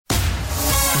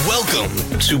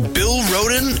Welcome to Bill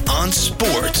Rhoden on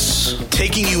Sports,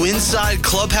 taking you inside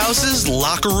clubhouses,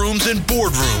 locker rooms, and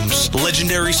boardrooms.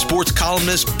 Legendary sports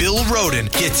columnist Bill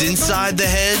Rhoden gets inside the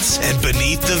heads and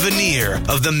beneath the veneer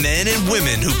of the men and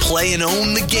women who play and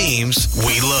own the games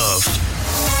we love.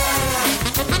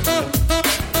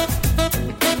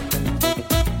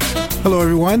 Hello,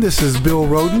 everyone. This is Bill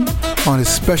Rhoden on a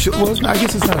special, well, I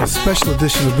guess it's not a special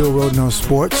edition of Bill Rhoden on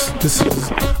Sports. This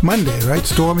is Monday, right?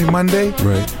 Stormy Monday.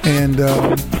 Right. And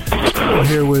I'm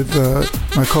here with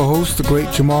my co-host, the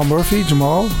great Jamal Murphy.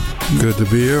 Jamal. Good to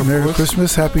be here. Merry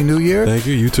Christmas. Happy New Year. Thank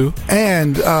you. You too.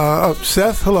 And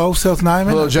Seth. Hello, Seth Nyman.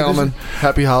 Hello, gentlemen.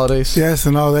 Happy holidays. Yes,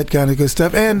 and all that kind of good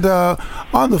stuff. And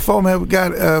on the phone, man, we've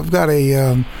got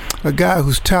a guy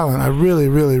whose talent I really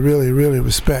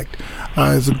respect.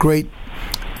 He's a great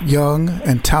young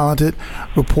and talented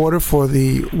reporter for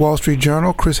the Wall Street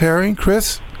Journal, Chris Herring.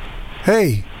 Chris,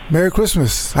 hey, Merry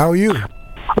Christmas. How are you?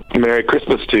 Merry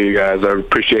Christmas to you guys. I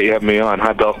appreciate you having me on.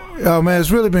 Hi, Bill. Oh, man, it's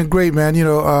really been great, man. You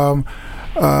know,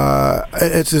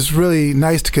 it's really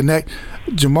nice to connect.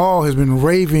 Jamal has been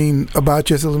raving about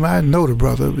you. I said, I know the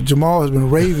brother, but Jamal has been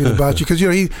raving about you because, you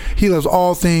know, he loves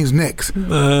all things Knicks.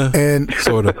 And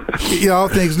sort of. All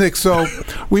things Knicks. So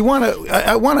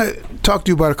I want to talk to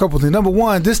you about a couple of things. Number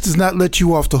one, this does not let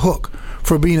you off the hook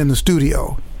for being in the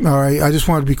studio. All right? I just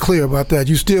wanted to be clear about that.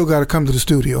 You still got to come to the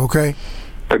studio, okay?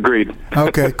 Agreed.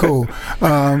 Okay, cool.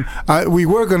 We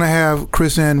were going to have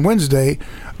Chris in Wednesday,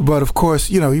 but of course,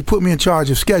 you know, you put me in charge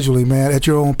of scheduling, man, at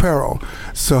your own peril.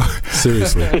 So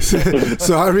seriously.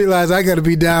 So I realized I got to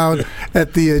be down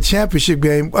at the championship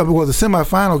game, the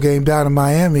semifinal game down in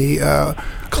Miami,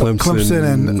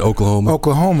 Clemson and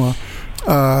Oklahoma.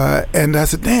 And I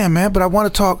said, damn, man, but I want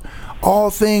to talk all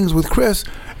things with Chris.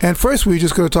 And first we were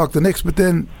just going to talk the Knicks, but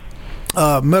then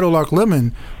Meadowlark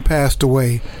Lemon passed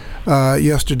away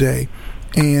yesterday,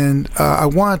 and I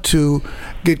want to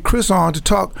get Chris on to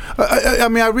talk. I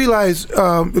mean, I realize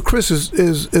Chris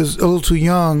is a little too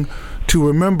young to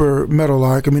remember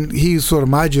Meadowlark. I mean, he's sort of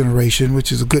my generation,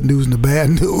 which is the good news and the bad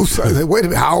news. I said, wait a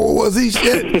minute, how old was he?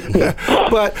 Shit.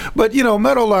 but you know,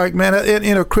 Meadowlark, man.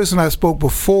 You know, Chris and I spoke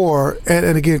before,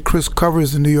 and again, Chris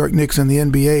covers the New York Knicks and the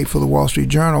NBA for the Wall Street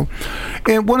Journal.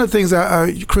 And one of the things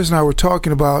Chris and I were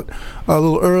talking about a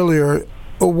little earlier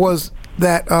was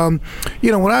that,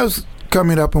 you know, when I was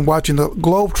coming up and watching the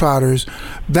Globetrotters,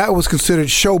 that was considered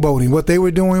showboating. What they were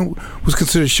doing was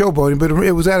considered showboating, but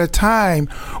it was at a time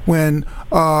when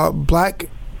black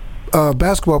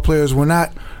basketball players were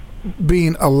not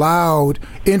being allowed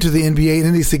into the NBA in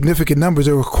any significant numbers.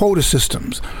 There were quota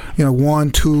systems, you know,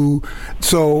 1, 2.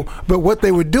 So, but what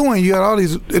they were doing, you had all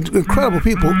these incredible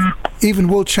people. Even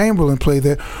Wilt Chamberlain played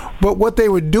there. But what they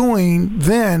were doing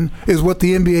then is what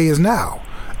the NBA is now.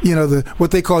 You know,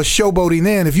 what they call showboating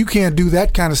then. If you can't do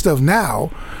that kind of stuff now,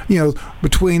 you know,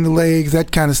 between the legs,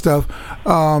 that kind of stuff,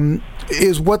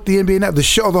 is what the NBA now,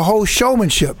 the whole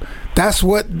showmanship. That's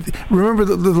what, remember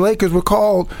the Lakers were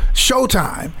called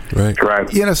Showtime.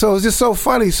 Right. You know, so it's just so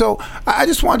funny. So I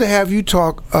just wanted to have you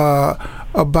talk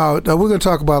about, we're going to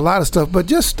talk about a lot of stuff, but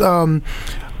just,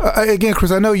 again,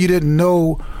 Chris, I know you didn't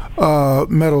know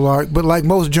Meadowlark, but like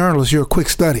most journalists, you're a quick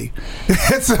study.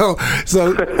 so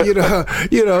you know,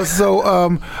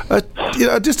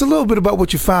 just a little bit about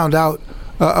what you found out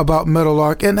about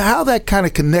Meadowlark and how that kind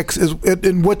of connects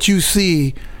in what you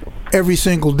see every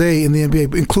single day in the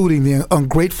NBA, including the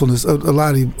ungratefulness of a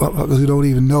lot of you who don't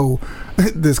even know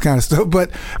this kind of stuff. But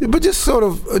just sort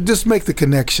of just make the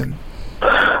connection.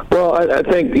 Well, I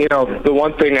think, you know, the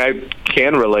one thing I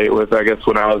can relate with, I guess,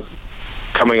 when I was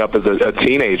coming up as a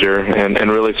teenager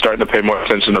and really starting to pay more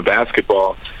attention to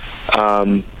basketball,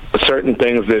 certain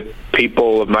things that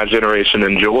people of my generation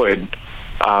enjoyed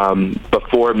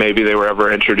before maybe they were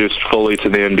ever introduced fully to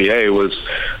the NBA was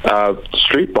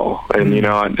street ball. And, you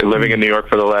know, living in New York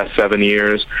for the last 7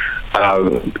 years,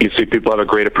 you see people have a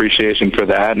great appreciation for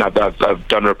that, and I've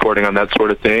done reporting on that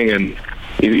sort of thing, and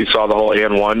you saw the whole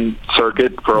AN1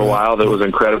 circuit for a while that was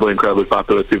incredibly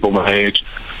popular with people my age.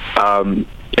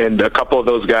 And a couple of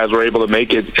those guys were able to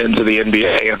make it into the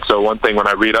NBA. And so one thing when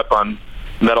I read up on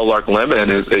Meadowlark Lemon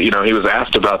is that, you know, he was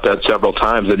asked about that several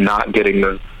times and not getting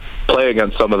to play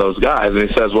against some of those guys. And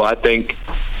he says, well, I think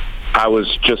I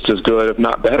was just as good, if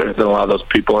not better, than a lot of those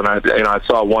people. And I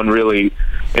saw one really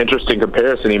interesting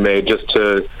comparison he made just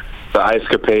to the Ice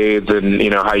Capades and, you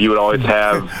know, how you would always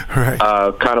have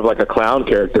kind of like a clown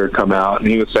character come out. And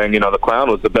he was saying, you know, the clown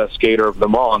was the best skater of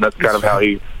them all. And that's kind of how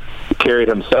he carried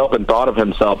himself and thought of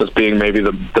himself as being maybe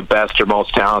the best or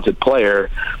most talented player,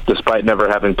 despite never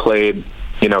having played,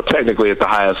 you know, technically at the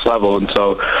highest level. And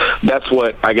so that's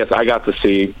what I guess I got to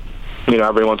see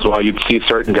every once in a while you'd see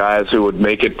certain guys who would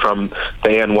make it from the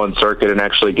N1 circuit and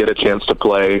actually get a chance to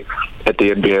play at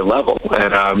the NBA level.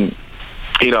 And,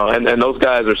 and those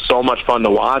guys are so much fun to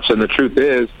watch. And the truth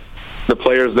is, the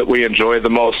players that we enjoy the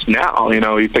most now,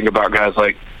 you think about guys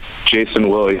like Jason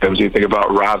Williams, you think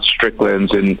about Rod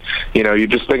Strickland, and, you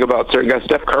just think about certain guys,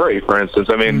 Steph Curry, for instance.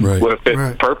 I mean, would have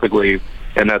fit perfectly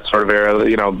in that sort of era.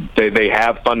 They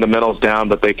have fundamentals down,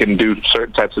 but they can do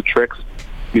certain types of tricks.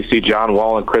 You see John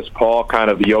Wall and Chris Paul kind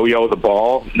of yo-yo the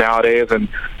ball nowadays, and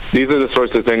these are the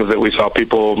sorts of things that we saw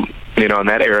people, in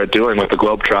that era doing with the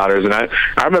Globetrotters. And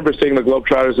I remember seeing the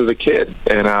Globetrotters as a kid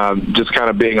and just kind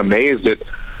of being amazed at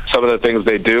some of the things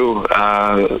they do,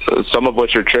 some of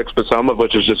which are tricks, but some of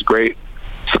which is just great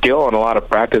skill and a lot of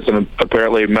practice. And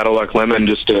apparently Meadowlark Lemon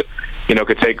just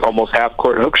could take almost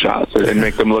half-court hook shots and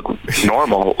make them look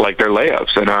normal, like they're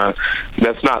layups. And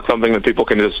that's not something that people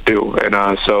can just do.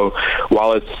 And so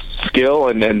while it's skill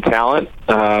and talent,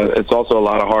 it's also a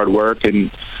lot of hard work. And,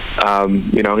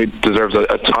 he deserves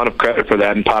a ton of credit for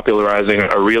that and popularizing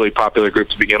a really popular group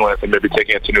to begin with and maybe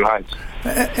taking it to new heights.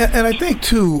 And I think,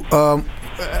 too,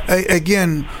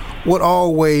 again, what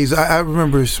always, I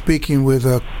remember speaking with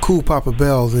Cool Papa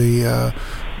Bell, the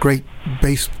great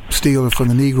bass stealer from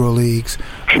the Negro Leagues,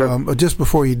 just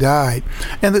before he died.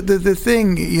 And the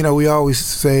thing, we always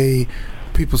say,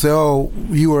 people say, oh,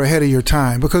 you were ahead of your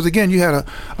time. Because, again, you had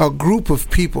a group of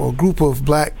people, a group of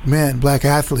black men, black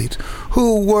athletes,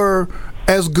 who were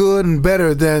as good and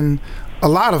better than a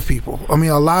lot of people. I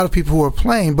mean, a lot of people who were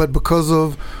playing, but because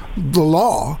of the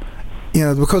law,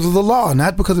 because of the law,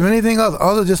 not because of anything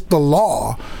other just the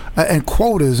law and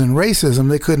quotas and racism,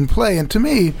 they couldn't play. And to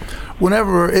me,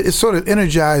 whenever it's sort of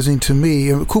energizing to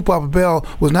me, Cool Papa Bell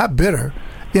was not bitter.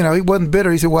 He wasn't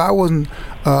bitter. He said, "Well, I wasn't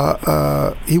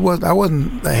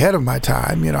ahead of my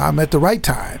time. I'm at the right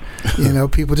time."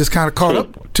 People just kind of caught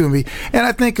up to me, and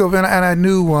I think of and I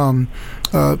knew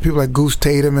people like Goose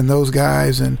Tatum and those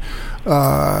guys, and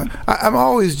I'm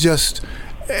always just.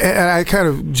 And I kind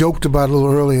of joked about it a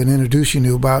little earlier and introduced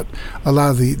you about a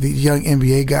lot of the young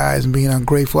NBA guys and being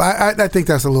ungrateful. I think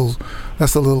that's a little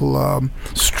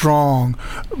strong,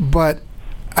 but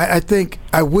I think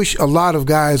I wish a lot of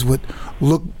guys would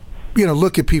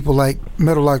look at people like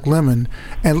Meadowlark Lemon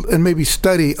and maybe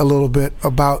study a little bit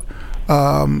about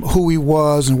who he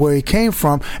was and where he came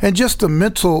from, and just the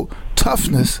mental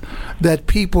toughness that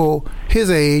people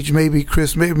his age, maybe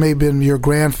Chris, may have been your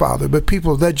grandfather, but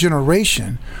people of that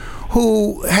generation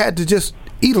who had to just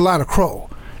eat a lot of crow.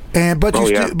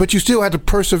 But you still had to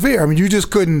persevere. I mean, you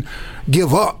just couldn't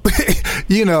give up.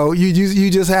 You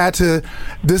just had to.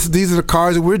 These are the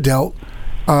cards that we're dealt.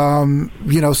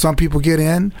 Some people get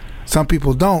in, some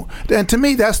people don't. And to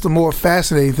me, that's the more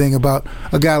fascinating thing about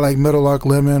a guy like Meadowlark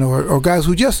Lemon or guys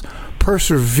who just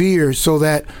persevere so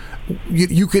that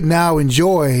you could now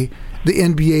enjoy the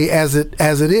NBA as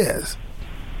it is.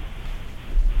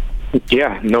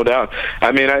 Yeah, no doubt.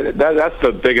 I mean, that's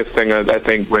the biggest thing I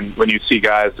think when you see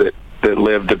guys that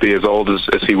live to be as old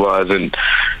as he was, and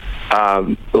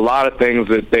a lot of things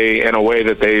that they, in a way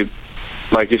that they,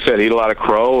 like you said, eat a lot of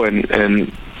crow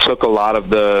and took a lot of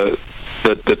the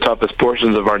toughest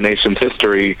portions of our nation's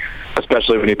history,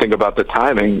 especially when you think about the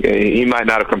timing. He might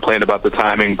not have complained about the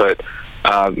timing, but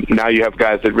now you have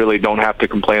guys that really don't have to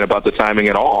complain about the timing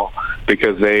at all,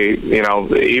 because they,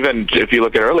 even if you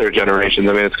look at earlier generations,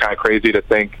 I mean, it's kind of crazy to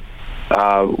think,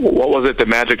 what was it that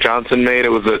Magic Johnson made?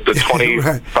 It was the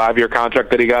 25-year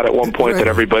contract that he got at one point that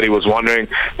everybody was wondering.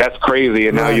 That's crazy.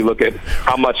 And now you look at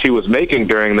how much he was making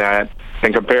during that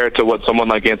and compare it to what someone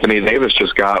like Anthony Davis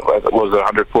just got. It was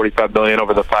 $145 million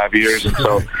over the 5 years. And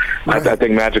so I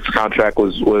think Magic's contract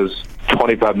was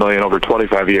 $25 million over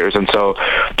 25 years. And so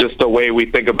just the way we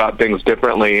think about things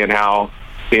differently, and how,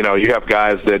 you have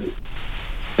guys that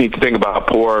need to think about how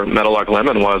poor Meadowlark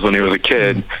Lemon was when he was a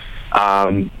kid.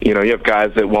 You have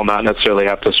guys that will not necessarily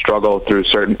have to struggle through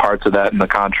certain parts of that in the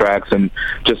contracts, and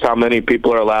just how many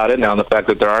people are allowed in now, and the fact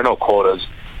that there are no quotas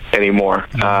anymore,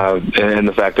 and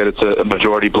the fact that it's a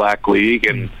majority black league.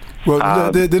 And there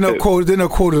are no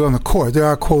quotas on the court. There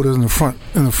are quotas in the front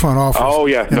office. Oh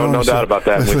yeah, no doubt about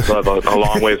that. We still have a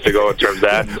long ways to go in terms of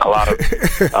that. A lot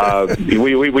of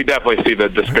we definitely see the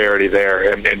disparity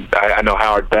there, and I know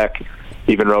Howard Beck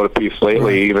even wrote a piece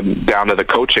lately, even down to the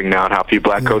coaching now, and how few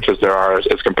black coaches there are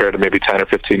as compared to maybe 10 or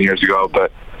 15 years ago.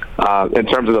 But in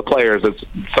terms of the players, it's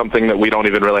something that we don't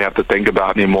even really have to think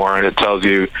about anymore, and it tells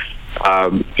you, a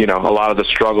lot of the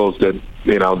struggles that,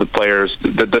 the players,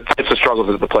 the types of struggles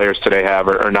that the players today have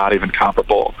are not even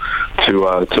comparable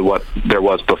to what there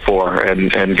was before,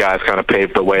 and guys kind of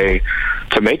paved the way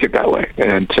make it that way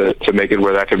and to make it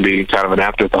where that can be kind of an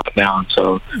afterthought now. And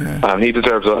so he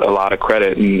deserves a lot of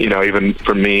credit, and even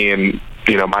for me and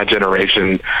my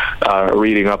generation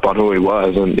reading up on who he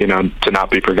was, and to not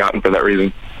be forgotten for that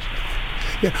reason.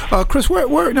 Yeah, Chris, where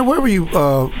were you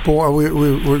born?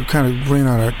 We're kind of bringing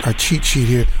on our cheat sheet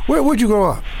here. Where'd you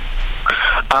grow up?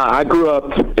 I grew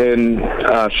up in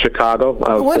Chicago.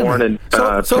 I was born in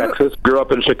Texas. Grew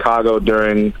up in Chicago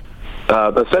during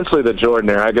essentially the Jordan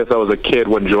era. I guess I was a kid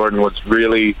when Jordan was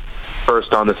really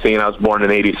first on the scene. I was born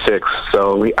in '86,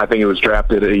 so I think he was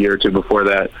drafted a year or two before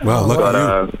that. Wow, look at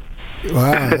you.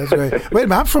 Wow, that's great. Wait a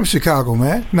minute, I'm from Chicago,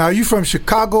 man. Now, are you from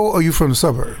Chicago or are you from the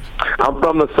suburbs? I'm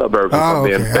from the suburbs, if I'm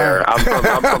being fair. I'm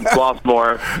from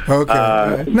Flossmoor.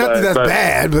 Okay. Not that that's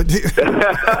bad, but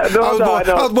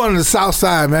I was born on the south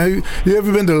side, man. You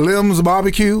ever been to Lim's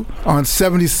Barbecue on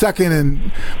 72nd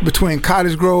and between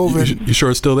Cottage Grove and... You sure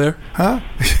it's still there? Huh?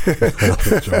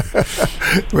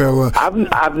 Well,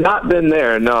 I've not been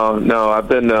there, no. I've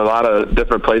been to a lot of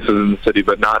different places in the city,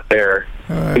 but not there.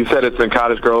 You said it's in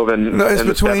Cottage Grove and it's in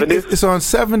between. the 70s? It's on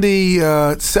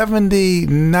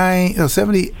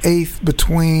 78th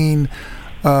between.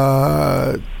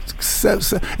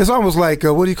 It's almost like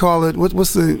what do you call it?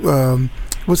 What's the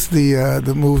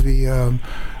movie? Oh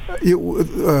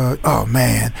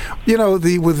man, with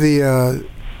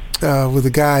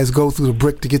the guys go through the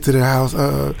brick to get to their house.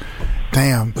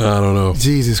 Damn. I don't know.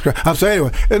 Jesus Christ. I'm sorry.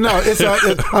 Anyway, no,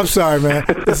 I'm sorry, man.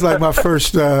 It's like my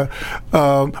first. But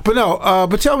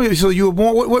tell me. So you were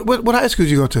born. What high school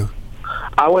did you go to?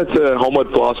 I went to Homewood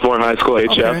Flossmoor High School,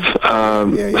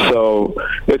 HF. Okay. So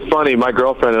it's funny. My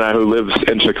girlfriend and I, who lives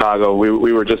in Chicago,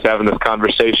 we were just having this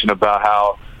conversation about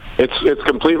how it's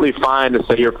completely fine to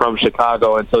say you're from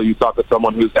Chicago until you talk to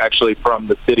someone who's actually from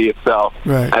the city itself,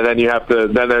 right. And then you have to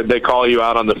they call you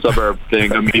out on the suburb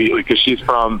thing immediately because she's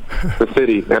from the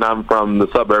city and I'm from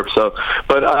the suburbs. So,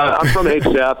 but I'm from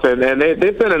HF and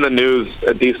they've been in the news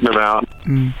a decent amount.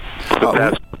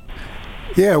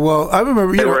 Yeah, well, I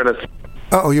remember they were in a.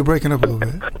 You're breaking up a little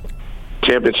bit.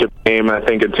 Championship game, I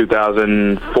think, in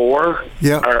 2004.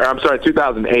 Yeah. Or, I'm sorry,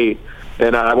 2008.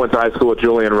 And I went to high school with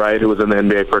Julian Wright, who was in the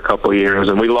NBA for a couple of years,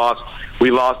 and we lost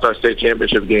our state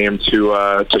championship game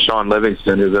to Sean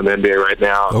Livingston, who's in the NBA right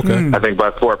now. Okay. I think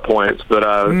by 4 points.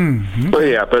 But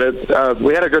we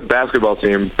had a good basketball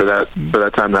team for that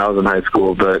time that I was in high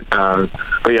school. But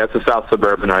yeah, it's a South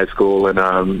Suburban high school, and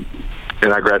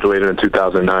I graduated in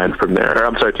 2009 from there. Or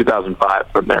I'm sorry, 2005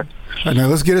 from there. Now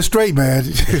let's get it straight, man.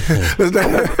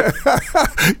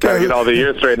 Gotta get all the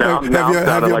years straight now.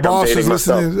 Have your bosses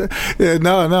listening? Yeah,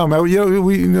 no, man. We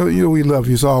love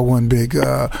you. It's all one big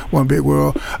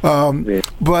world.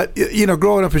 But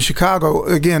growing up in Chicago,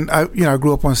 again, I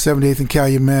grew up on 78th and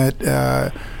Calumet.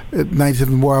 At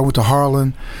 97 more, I went to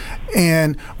Harlan,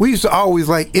 and we used to always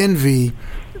envy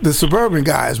the suburban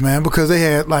guys, man, because they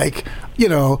had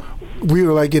we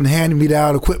were getting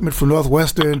hand-me-down equipment from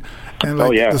Northwestern, and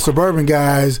the suburban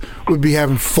guys would be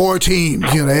having 4 teams.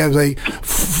 They have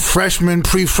freshman,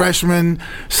 pre-freshman,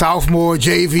 sophomore,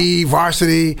 JV,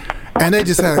 varsity, and they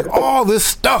just had all this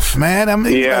stuff, man. I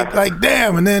mean,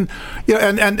 damn. And then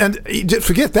and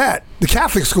forget that, the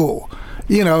Catholic school.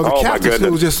 The Catholic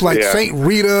school was just St.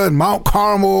 Rita and Mount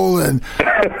Carmel, and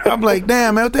I'm like,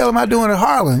 damn, man, what the hell am I doing at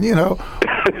Harlan? Yeah,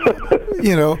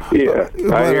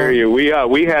 I hear you. We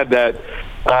had that.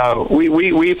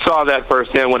 We saw that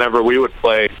firsthand whenever we would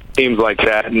play teams like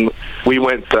that, and we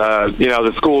went.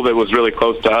 The school that was really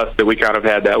close to us that we kind of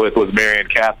had that with was Marian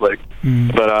Catholic.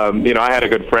 But I had a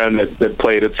good friend that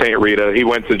played at St. Rita. He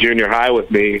went to junior high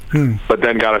with me, but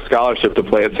then got a scholarship to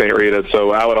play at St. Rita. So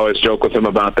I would always joke with him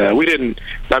about that. We did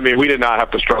not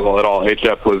have to struggle at all.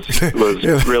 HF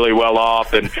was really well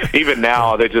off, and even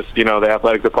now they just the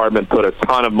athletic department put a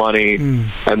ton of money,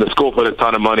 and the school put a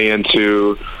ton of money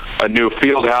into a new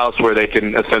field house where they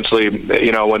can essentially,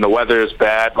 when the weather is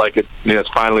bad, it's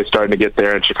finally starting to get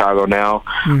there in Chicago now,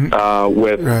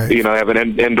 they have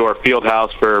an indoor field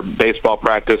house for baseball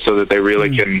practice so that they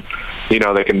really can,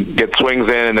 they can get swings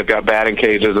in, and they've got batting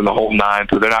cages and the whole nine,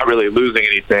 so they're not really losing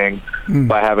anything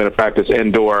by having to practice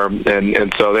indoor,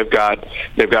 and so they've got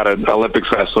an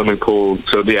Olympic-size swimming pool.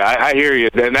 So yeah, I hear you,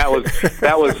 and that was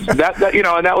and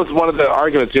that was one of the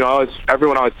arguments.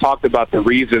 Everyone always talked about the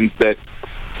reasons that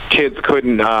kids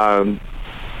couldn't, there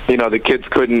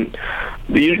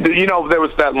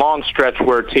was that long stretch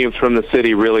where teams from the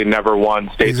city really never won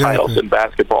state titles in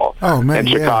basketball in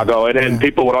Chicago. And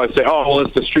people would always say,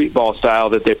 it's the street ball style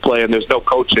that they play and there's no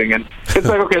coaching. And it's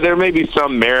okay, there may be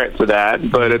some merit to that,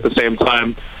 but at the same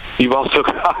time, you've also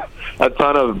got a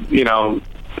ton of,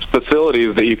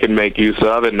 facilities that you can make use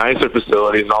of and nicer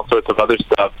facilities and all sorts of other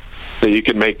stuff that you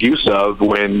can make use of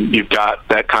when you've got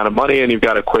that kind of money and you've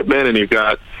got equipment and you've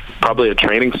got probably a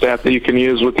training staff that you can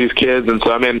use with these kids. And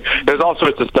so, I mean, there's all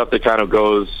sorts of stuff that kind of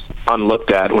goes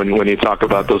unlooked at when you talk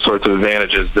about those sorts of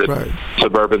advantages that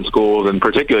suburban schools and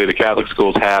particularly the Catholic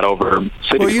schools had over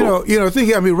city schools.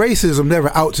 Racism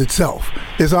never outs itself.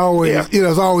 It's always,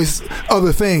 it's always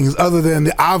other things other than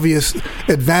the obvious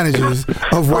advantages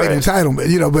of white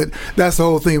entitlement, but that's the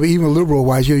whole thing. But even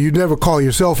liberal-wise, you never call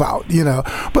yourself out,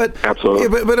 But,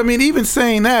 absolutely. But I mean, even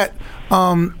saying that,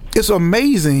 it's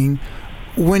amazing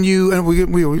when you, and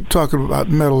we were talking about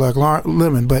Meadowlark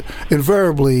Lemon, but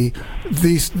invariably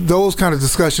those kind of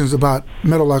discussions about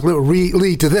Meadowlark Lemon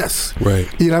lead to this. Right.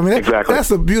 Exactly. That's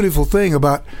the beautiful thing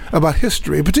about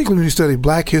history, particularly when you study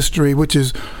Black history, which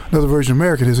is another version of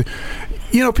American history.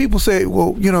 People say,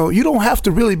 well, you don't have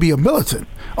to really be a militant.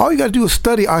 All you got to do is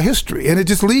study our history, and it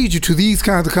just leads you to these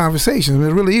kinds of conversations. I mean,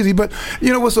 it's really easy. But,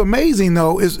 what's amazing,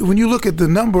 though, is when you look at the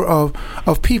number of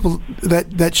people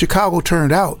that Chicago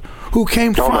turned out who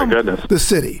came from the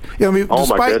city.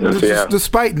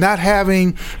 Despite not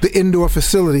having the indoor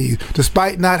facilities,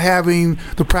 despite not having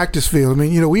the practice field. I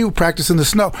mean, we would practice in the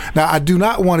snow. Now, I do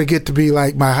not want to get to be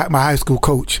like my high school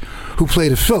coach who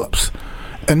played at Phillips.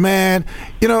 And man,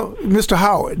 Mr.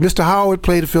 Howard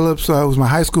played at Phillips, was my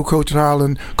high school coach at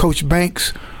Harlan. Coach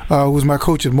Banks was my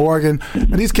coach at Morgan.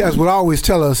 And these guys would always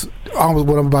tell us almost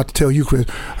what I'm about to tell you, Chris.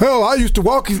 Hell, I used to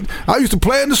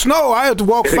play in the snow. I had to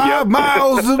walk 5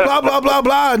 miles, blah, blah, blah,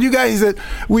 blah. And you guys said,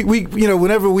 we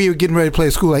whenever we were getting ready to play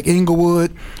at school, like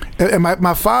Inglewood, and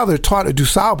my father taught at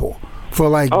DuSable for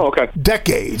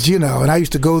decades, and I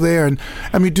used to go there, and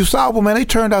I mean, DuSable, man, they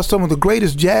turned out some of the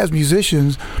greatest jazz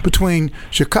musicians between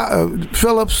Chicago,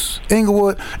 Phillips,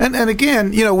 Inglewood, and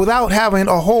again, without having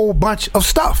a whole bunch of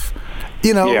stuff.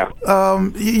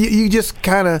 You just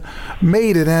kind of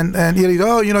made it, and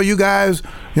you guys,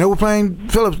 we're playing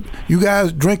Phillips. You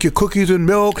guys drink your cookies and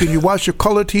milk, and you watch your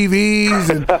color TVs,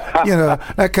 and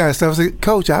that kind of stuff. I was like,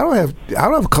 Coach, I don't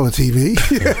have a color TV.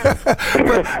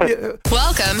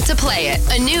 Welcome to Play It,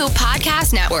 a new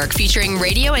podcast network featuring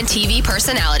radio and TV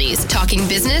personalities talking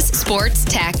business, sports,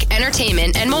 tech,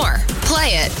 entertainment, and more.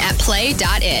 Play it at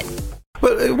play.it.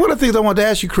 But one of the things I wanted to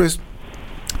ask you, Chris.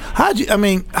 How'd you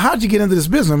get into this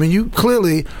business? I mean, you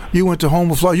went to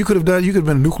Homer, Florida. You could have been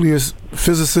a nuclear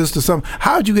physicist or something.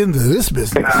 How'd you get into this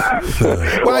business?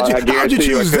 How'd you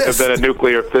choose this? I could have been a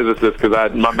nuclear physicist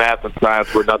because my math and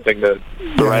science were nothing to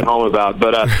write home about.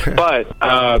 But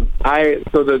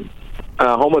the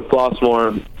Homewood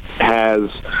Flossmoor has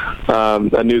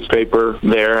a newspaper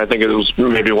there. I think it was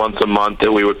maybe once a month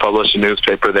that we would publish a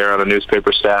newspaper there on a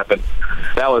newspaper staff, and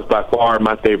that was by far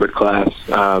my favorite class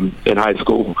in high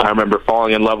school. I remember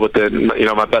falling in love with it.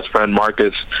 My best friend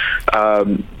Marcus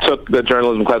took the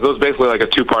journalism class. It was basically like a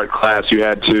 2-part class. You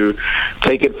had to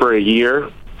take it for a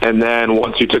year, and then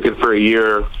once you took it for a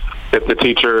year, if the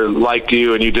teacher liked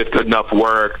you and you did good enough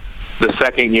work, the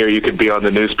second year you could be on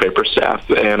the newspaper staff.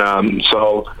 And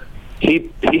so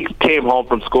he came home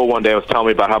from school one day and was telling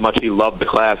me about how much he loved the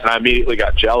class, and I immediately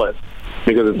got jealous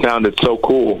because it sounded so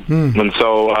cool. And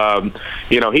so,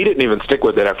 he didn't even stick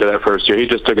with it after that first year. He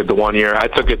just took it the 1 year. I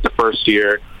took it the first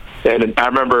year. And I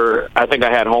remember, I think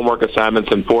I had homework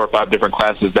assignments in 4 or 5 different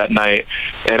classes that night,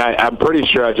 and I'm pretty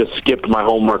sure I just skipped my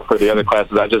homework for the other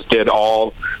classes. I spent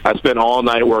all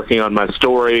night working on my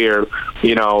story, or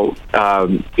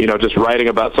just writing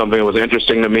about something that was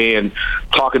interesting to me, and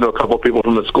talking to a couple of people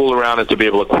from the school around it to be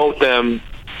able to quote them.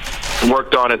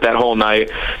 Worked on it that whole night,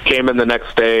 came in the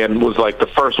next day and was like the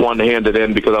first one to hand it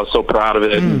in because I was so proud of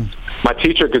it. And my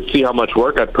teacher could see how much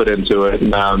work I'd put into it.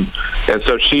 And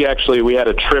so we had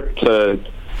a trip to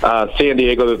San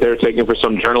Diego that they were taking for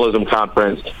some journalism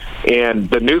conference. And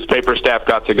the newspaper staff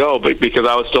got to go, but because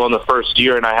I was still in the first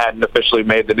year and I hadn't officially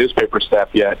made the newspaper staff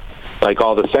yet, like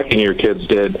all the second-year kids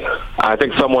did, I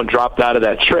think someone dropped out of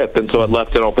that trip, and so it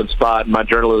left an open spot. And my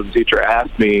journalism teacher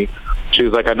asked me, she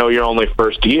was like, I know you're only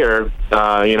first year,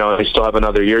 you still have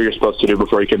another year you're supposed to do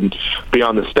before you can be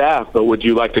on the staff, but would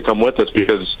you like to come with us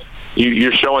because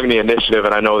you're showing the initiative,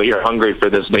 and I know that you're hungry for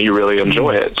this and that you really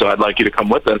enjoy it, so I'd like you to come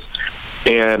with us.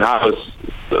 And I was,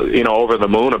 over the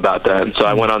moon about that. And so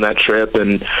I went on that trip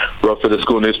and wrote for the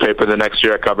school newspaper. The next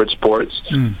year I covered sports.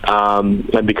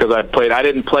 And because I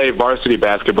didn't play varsity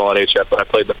basketball at HF, but I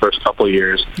played the first couple of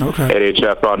years at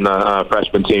HF on the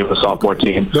freshman team, the sophomore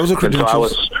team. Those are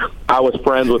credentials. And so I was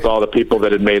friends with all the people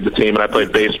that had made the team, and I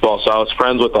played baseball, so I was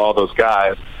friends with all those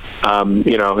guys.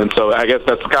 And so I guess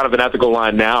that's kind of an ethical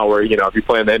line now where, if you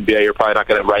play in the NBA, you're probably not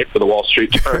going to write for the Wall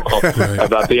Street Journal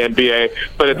about the NBA.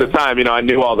 But at the time, I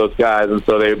knew all those guys, and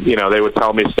so they would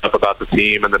tell me stuff about the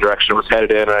team and the direction it was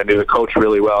headed in, and I knew the coach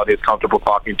really well, and he was comfortable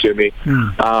talking to me.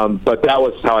 But that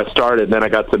was how I started. Then I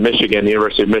got to Michigan, the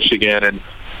University of Michigan, and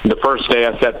the first day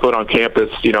I set foot on campus,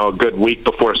 a good week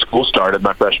before school started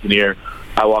my freshman year,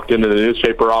 I walked into the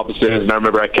newspaper offices, and I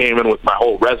remember I came in with my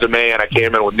whole resume, and I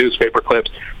came in with newspaper clips,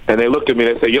 and they looked at me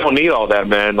and they said, "You don't need all that,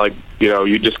 man.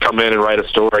 You just come in and write a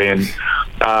story." And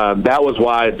that was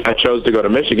why I chose to go to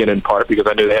Michigan, in part because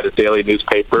I knew they had a daily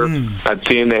newspaper. I'd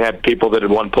seen they had people that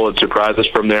had won Pulitzer Prizes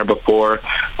from there before.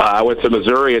 I went to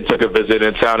Missouri and took a visit,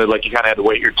 and it sounded like you kind of had to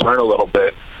wait your turn a little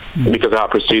bit because of how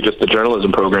prestigious the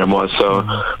journalism program was. So,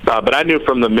 but I knew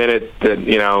from the minute that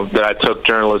that I took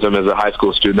journalism as a high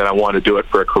school student that I wanted to do it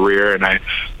for a career, and I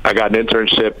got an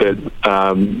internship at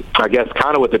I guess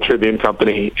kind of with the Tribune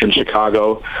Company in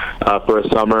Chicago for a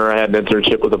summer. I had an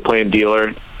internship with a Plain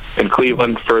Dealer in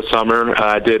Cleveland for a summer.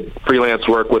 I did freelance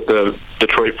work with the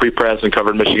Detroit Free Press and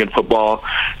covered Michigan football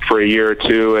for a year or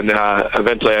two, and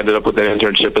eventually I ended up with an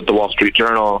internship at the Wall Street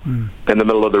Journal in the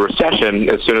middle of the recession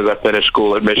as soon as I finished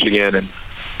school at Michigan.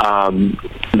 And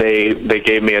they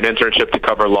gave me an internship to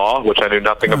cover law, which I knew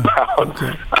nothing about.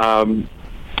 Okay.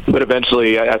 But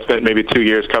eventually I spent maybe 2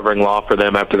 years covering law for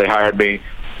them after they hired me.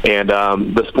 And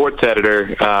the sports editor,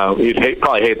 he'd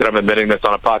probably hate that I'm admitting this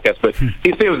on a podcast, but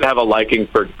he seems to have a liking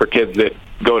for kids that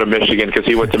go to Michigan because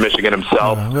he went to Michigan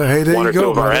himself. One or two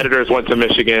of our editors went to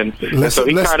Michigan. So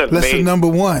he kind of made number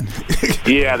one.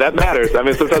 Yeah, that matters. I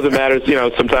mean, sometimes it matters.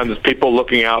 Sometimes it's people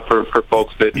looking out for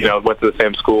folks that went to the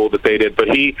same school that they did. But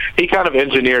he kind of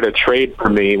engineered a trade for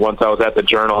me once I was at the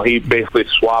Journal. He basically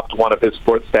swapped one of his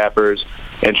sports staffers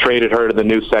and traded her to the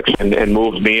news section and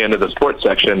moved me into the sports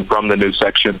section from the news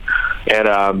section.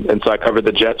 And so I covered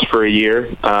the Jets for a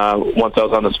year once I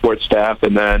was on the sports staff,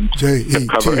 and then have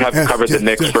covered the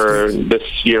Knicks for this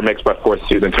year makes my fourth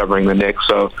season covering the Knicks.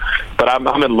 So, but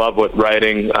I'm in love with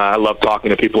writing. I love talking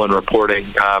to people and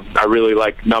reporting. I really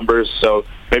like numbers, so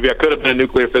maybe I could have been a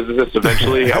nuclear physicist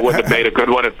eventually. I wouldn't have made a good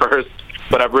one at first.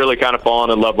 But I've really kind of fallen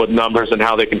in love with numbers and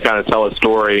how they can kind of tell a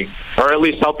story, or at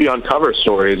least help you uncover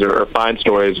stories or find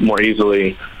stories more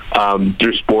easily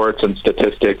through sports and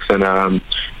statistics. And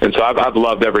so I've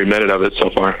loved every minute of it so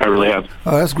far. I really have.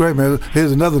 Oh, that's great, man.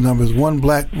 Here's another number. There's one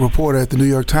black reporter at the New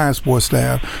York Times sports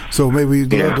staff. So maybe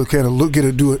we'd love to kind of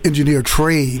do an engineer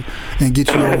trade and get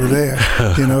you over there.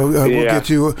 We'll get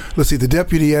you. Let's see. The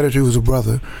deputy editor, who's a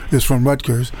brother, is from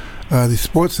Rutgers. The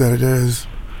sports editor is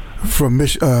from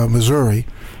Missouri,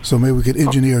 so maybe we could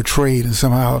engineer a trade and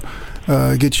somehow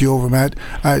get you over, Matt.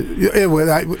 You're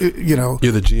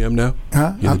the GM now?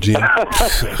 Huh? You're the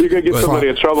GM? You're going to get somebody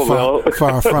in trouble, Bill.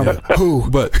 Far from it. Who?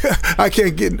 But I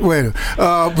can't get, wait.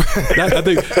 I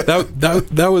think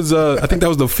that was I think that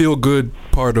was the feel-good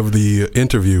part of the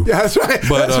interview. Yeah, that's right.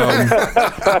 But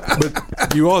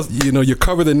you also, you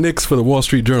cover the Knicks for the Wall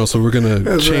Street Journal, so we're going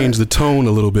to change the tone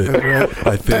a little bit,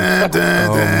 I think.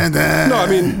 No, I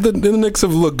mean, the Knicks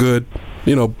have looked good.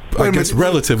 I guess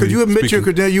relatively. Could you admit your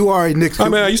credentials? You are a Knicks fan. I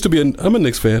mean, I used to be I'm a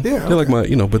Knicks fan. Yeah. They're like my,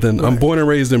 but then I'm born and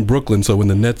raised in Brooklyn, so when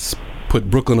the Nets put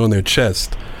Brooklyn on their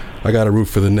chest, I got to root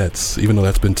for the Nets, even though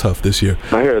that's been tough this year.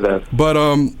 I hear that. But,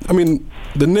 I mean,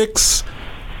 the Knicks,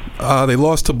 they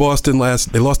lost at Boston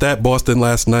last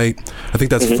night. I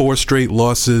think that's 4 straight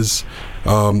losses.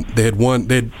 They had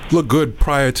looked good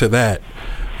prior to that.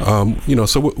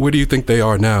 So where do you think they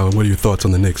are now, and what are your thoughts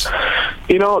on the Knicks?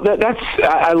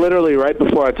 I literally, right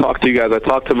before I talked to you guys, I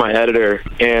talked to my editor,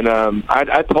 and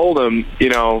I told him,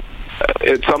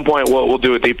 at some point we'll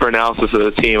do a deeper analysis of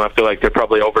the team. I feel like they're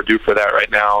probably overdue for that right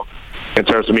now in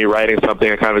terms of me writing something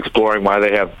and kind of exploring why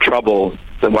they have trouble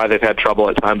and why they've had trouble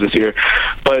at times this year.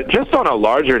 But just on a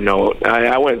larger note,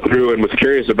 I went through and was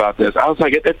curious about this. I was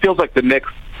like, it feels like the Knicks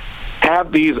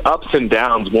have these ups and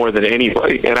downs more than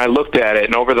anybody. And I looked at it,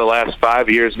 and over the last 5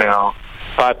 years now,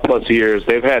 5+ years,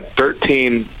 they've had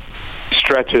 13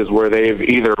 stretches where they've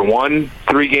either won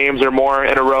 3 games or more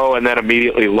in a row and then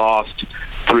immediately lost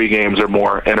 3 games or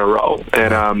more in a row,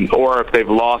 and or if they've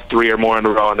lost 3 or more in a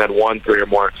row and then won 3 or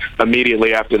more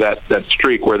immediately after that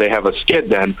streak where they have a skid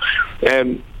then.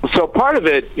 And so part of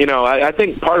it, I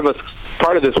think part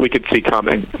of this we could see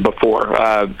coming before.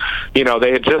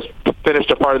 They had just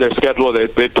finished a part of their schedule.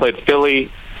 They played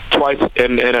Philly twice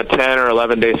in a 10 or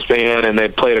 11-day span, and they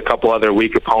played a couple other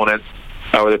weak opponents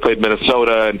where they played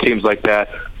Minnesota and teams like that.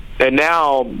 And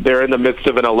now they're in the midst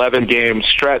of an 11-game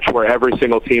stretch where every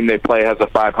single team they play has a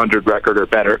 500 record or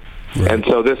better. Right. And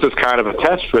so this is kind of a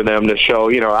test for them to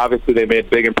show, obviously they made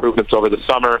big improvements over the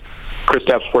summer.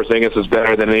 Kristaps Porzingis is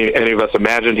better than any of us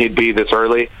imagined he'd be this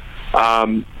early.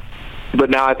 But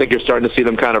now I think you're starting to see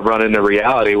them kind of run into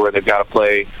reality where they've got to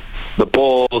play the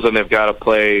Bulls and they've got to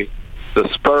play the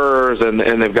Spurs and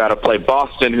they've got to play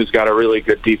Boston, who's got a really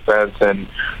good defense. And,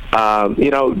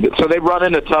 so they run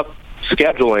into tough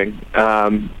scheduling.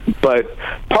 But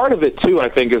part of it, too, I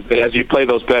think, is that as you play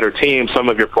those better teams, some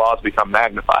of your flaws become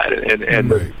magnified.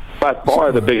 And by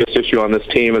far the biggest issue on this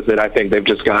team is that I think they've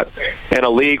just got, in a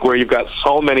league where you've got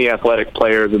so many athletic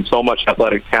players and so much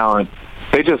athletic talent,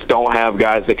 they just don't have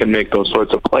guys that can make those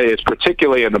sorts of plays,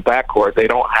 particularly in the backcourt. They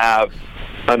don't have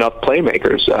enough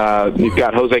playmakers. You've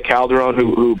got Jose Calderon,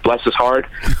 who bless his heart,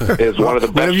 is one of the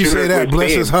best Whenever you shooters say that, we've bless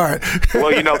seen. his heart.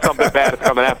 Well, something bad is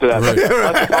coming after that. Right.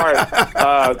 Bless his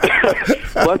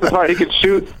heart. Bless his heart. He can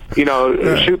shoot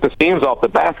the seams off the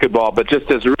basketball, but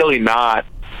just is really not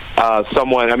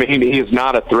someone. I mean, he is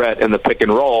not a threat in the pick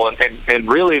and roll, and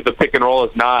really the pick and roll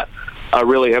is not a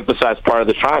really emphasized part of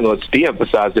the triangle. It's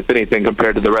de-emphasized, if anything,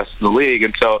 compared to the rest of the league.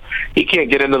 And so he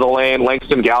can't get into the lane.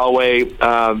 Langston Galloway,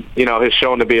 has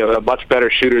shown to be a much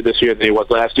better shooter this year than he was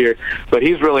last year. But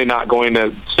he's really not going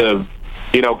to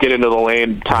get into the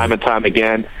lane time and time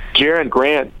again. Jaren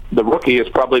Grant, the rookie, is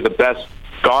probably the best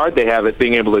guard they have at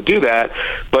being able to do that.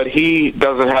 But he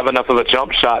doesn't have enough of a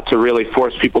jump shot to really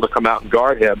force people to come out and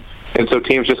guard him. And so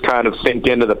teams just kind of sink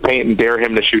into the paint and dare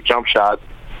him to shoot jump shots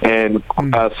and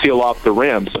seal off the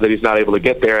rim so that he's not able to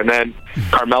get there. And then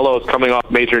Carmelo is coming off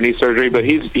major knee surgery, but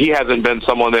he hasn't been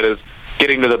someone that is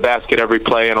getting to the basket every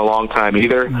play in a long time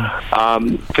either.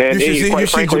 You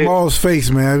see Jamal's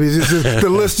face, man. The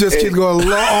list just keeps going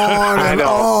on and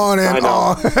on and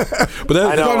on.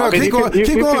 But keep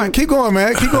going,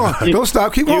 man. Keep going. Don't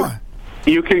stop. Keep going.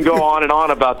 You can go on and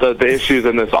on about the issues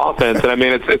in this offense, and I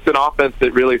mean it's an offense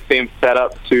that really seems set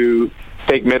up to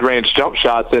take mid-range jump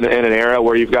shots in an era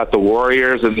where you've got the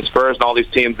Warriors and the Spurs and all these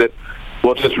teams that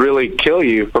will just really kill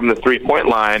you from the three-point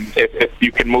line if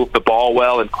you can move the ball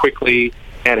well and quickly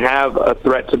and have a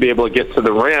threat to be able to get to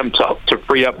the rim to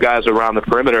free up guys around the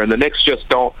perimeter. And the Knicks just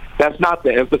don't. That's not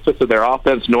the emphasis of their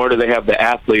offense, nor do they have the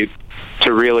athletes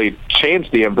to really change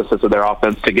the emphasis of their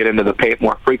offense to get into the paint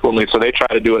more frequently. So they try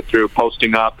to do it through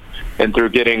posting up and through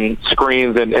getting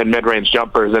screens and mid-range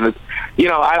jumpers. And it's,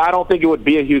 I don't think it would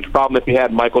be a huge problem if you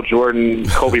had Michael Jordan,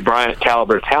 Kobe Bryant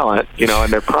caliber talent, in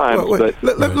their primes. But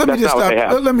let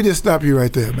me just stop you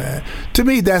right there, man. To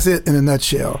me, that's it in a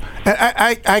nutshell. And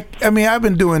I mean, I've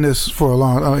been doing this for a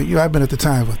long. I've been at the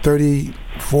time for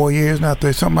 34 years now,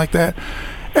 something like that.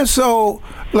 And so,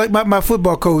 like my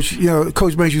football coach,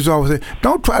 Coach Banks used to always say,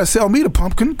 "Don't try to sell me the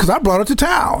pumpkin because I brought it to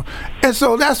town." And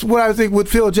so that's what I think with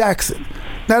Phil Jackson.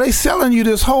 Now they selling you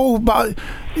this whole thing,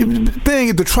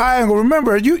 the triangle.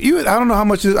 Remember, you I don't know how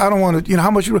much. I don't want to.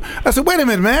 How much. I said, wait a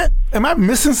minute, man. Am I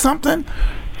missing something?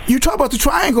 You talk about the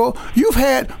triangle. You've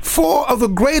had 4 of the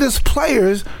greatest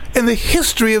players in the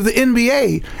history of the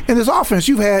NBA in this offense.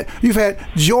 You've had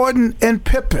Jordan and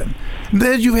Pippen.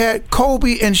 Then you had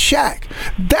Kobe and Shaq.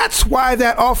 That's why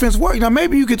that offense worked. Now,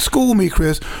 maybe you could school me,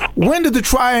 Chris. When did the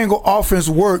triangle offense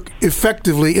work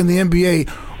effectively in the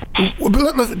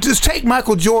NBA? Just take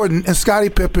Michael Jordan and Scottie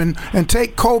Pippen and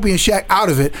take Kobe and Shaq out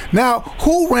of it. Now,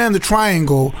 who ran the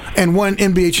triangle and won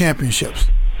NBA championships?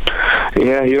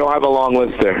 Yeah, you don't have a long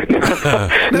list there.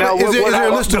 Now, is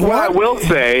there a list of what I will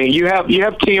say, you have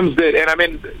teams that, and I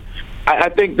mean, I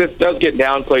think this does get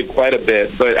downplayed quite a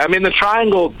bit, but I mean the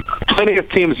triangle, plenty of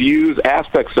teams use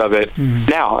aspects of it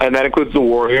now, and that includes the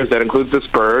Warriors, that includes the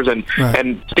Spurs,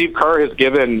 and Steve Kerr has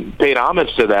paid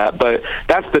homage to that. But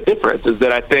that's the difference, is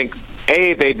that I think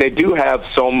they do have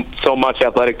so much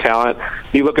athletic talent.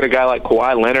 You look at a guy like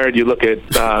Kawhi Leonard, you look at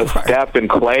Steph and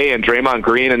Clay and Draymond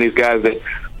Green and these guys that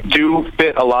do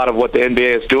fit a lot of what the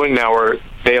NBA is doing now, where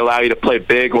they allow you to play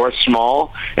big or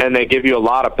small, and they give you a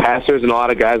lot of passers and a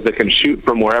lot of guys that can shoot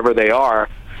from wherever they are.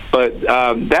 But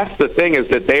that's the thing, is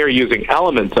that they are using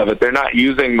elements of it. They're not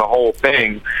using the whole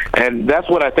thing. And that's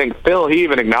what I think Phil, he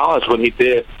even acknowledged when he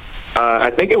did, I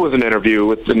think it was an interview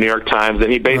with the New York Times,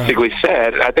 and he basically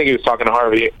said, I think he was talking to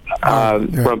Harvey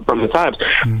from the Times,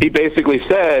 he basically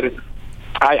said,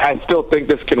 I still think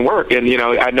this can work. And,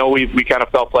 I know we kind of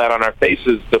fell flat on our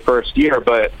faces the first year,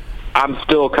 but I'm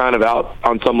still kind of out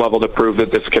on some level to prove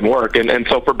that this can work. And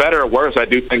so for better or worse, I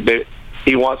do think that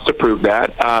he wants to prove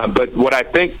that. But what I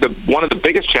think one of the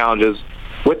biggest challenges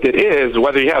with it is,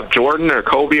 whether you have Jordan or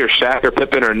Kobe or Shaq or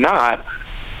Pippen or not,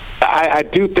 I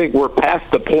do think we're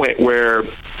past the point where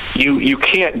you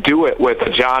can't do it with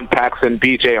a John Paxson,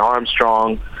 B.J.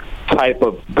 Armstrong type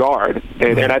of guard.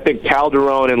 And I think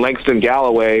Calderon and Langston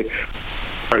Galloway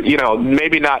are,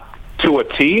 maybe not to a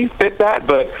T fit that,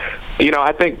 but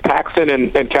I think Paxson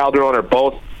and Calderon are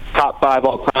both top 5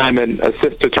 all time in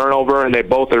assist to turnover, and they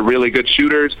both are really good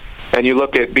shooters. And you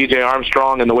look at B.J.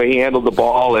 Armstrong and the way he handled the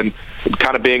ball and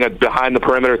kind of being a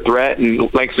behind-the-perimeter threat,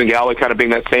 and Langston Galloway kind of being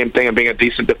that same thing and being a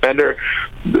decent defender.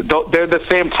 They're the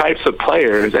same types of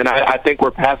players, and I think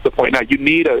we're past the point now. You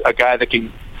need a guy that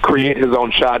can create his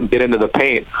own shot and get into the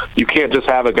paint. You can't just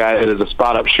have a guy that is a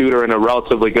spot-up shooter and a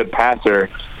relatively good passer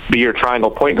be your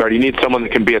triangle point guard. You need someone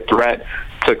that can be a threat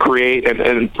to create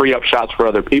and free up shots for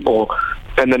other people.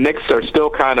 And the Knicks are still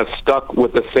kind of stuck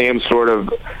with the same sort of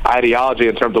ideology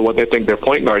in terms of what they think their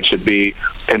point guard should be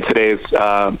in today's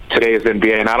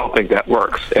NBA, and I don't think that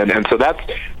works. And so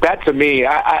that to me,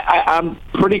 I'm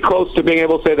pretty close to being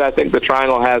able to say that I think the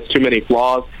triangle has too many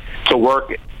flaws to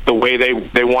work the way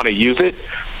they want to use it.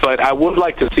 But I would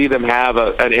like to see them have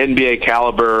an NBA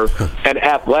caliber, an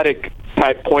athletic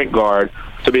type point guard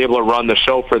to be able to run the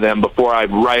show for them before I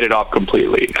write it off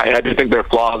completely. I do think there are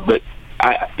flaws, but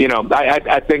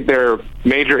I think there are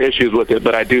major issues with it,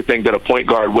 but I do think that a point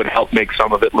guard would help make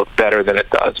some of it look better than it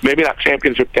does. Maybe not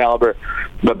championship caliber,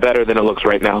 but better than it looks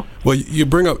right now. Well, you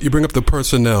bring up the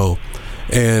personnel,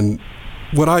 and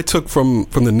what I took from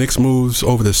the Knicks moves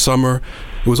over the summer,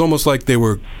 it was almost like they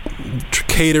were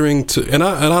catering to, and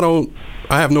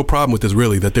I have no problem with this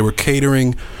really, that they were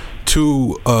catering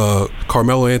to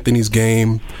Carmelo Anthony's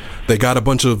game. They got a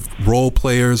bunch of role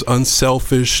players,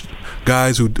 unselfish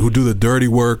guys who do the dirty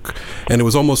work, and it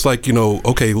was almost like,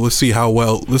 okay, let's see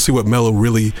what Melo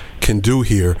really can do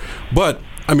here. But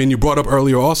I mean, you brought up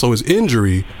earlier also his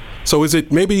injury. So is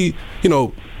it maybe,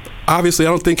 obviously I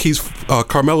don't think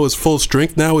Carmelo is full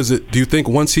strength now. Do you think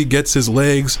once he gets his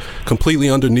legs completely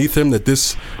underneath him that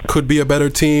this could be a better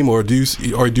team, or do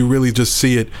you really just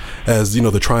see it as,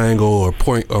 the triangle or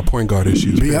point guard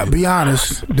issues? Be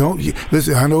honest. Don't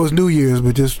listen. I know it's New Year's,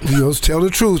 but just tell the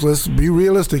truth. Let's be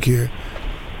realistic here.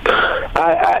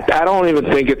 I don't even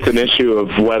think it's an issue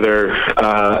of whether.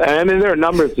 I mean, there are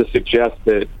numbers to suggest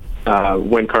that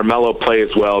when Carmelo plays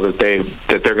well, that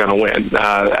they're going to win.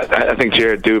 I think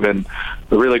Jared Dubin,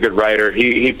 a really good writer,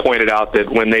 he pointed out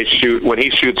that when he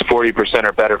shoots 40%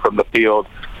 or better from the field,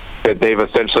 that they've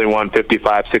essentially won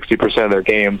 55, 60% of their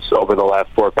games over the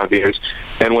last 4 or 5 years.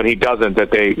 And when he doesn't,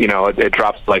 that it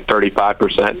drops to like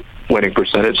 35% winning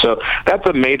percentage. So that's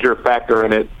a major factor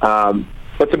in it.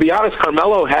 But to be honest,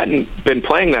 Carmelo hadn't been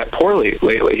playing that poorly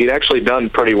lately. He'd actually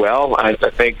done pretty well. I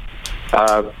think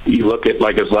you look at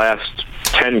like his last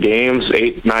 10 games,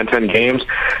 8, 9, 10 games,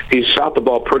 he's shot the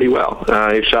ball pretty well.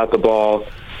 He shot the ball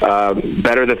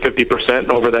better than 50%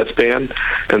 over that span,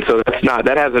 and so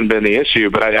that hasn't been the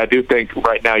issue. But I do think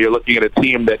right now you're looking at a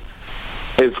team that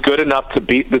is good enough to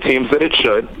beat the teams that it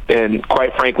should. And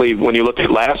quite frankly, when you look at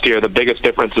last year, the biggest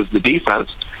difference is the defense.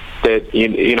 That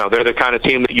they're the kind of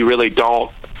team that you really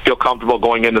don't feel comfortable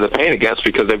going into the paint against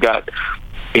because they've got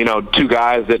 2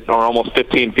 guys that are almost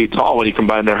 15 feet tall when you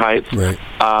combine their heights. Right.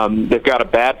 They've got a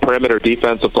bad perimeter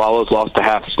defense. Aflalo's lost a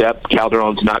half step.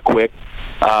 Calderon's not quick.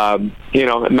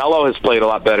 Melo has played a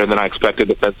lot better than I expected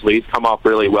defensively. He's come off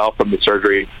really well from the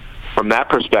surgery from that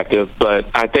perspective. But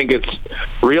I think it's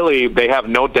really they have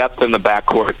no depth in the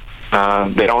backcourt.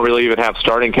 They don't really even have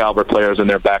starting caliber players in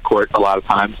their backcourt a lot of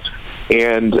times.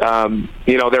 And,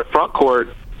 their front court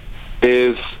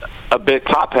is a bit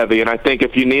top-heavy. And I think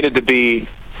if you needed to be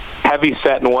heavy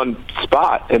set in one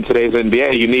spot in today's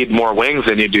NBA, you need more wings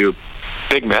than you do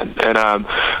big men. And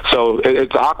so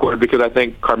it's awkward because I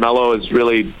think Carmelo is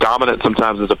really dominant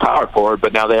sometimes as a power forward,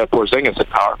 but now they have Porzingis at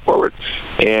power forward.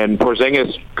 And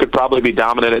Porzingis could probably be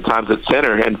dominant at times at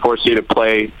center and force you to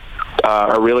play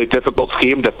a really difficult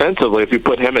scheme defensively if you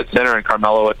put him at center and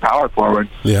Carmelo at power forward.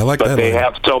 Yeah, I like that.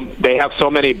 But they have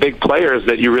so many big players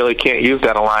that you really can't use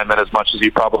that alignment as much as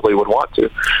you probably would want to.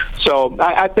 So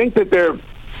I think that they're,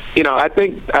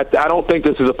 I don't think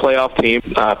this is a playoff team.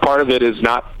 Part of it is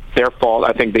not their fault.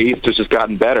 I think the East has just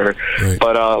gotten better. Right.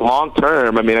 But long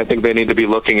term, I think they need to be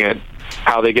looking at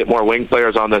how they get more wing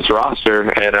players on this roster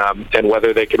and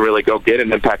whether they can really go get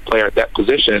an impact player at that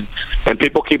position. And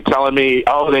people keep telling me,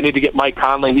 they need to get Mike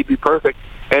Conley. He'd be perfect.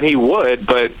 And he would,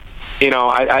 but,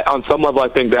 I on some level I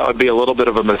think that would be a little bit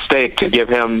of a mistake to give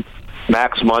him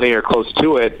max money or close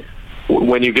to it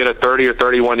when you get a 30 or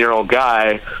 31-year-old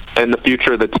guy and the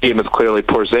future of the team is clearly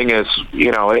Porzingis.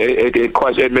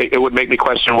 It would make me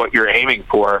question what you're aiming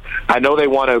for. I know they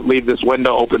want to leave this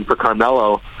window open for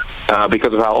Carmelo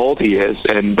because of how old he is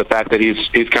and the fact that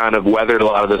he's kind of weathered a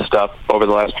lot of this stuff over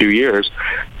the last few years.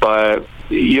 But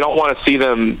you don't want to see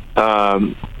them,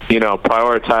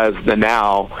 prioritize the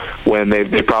now when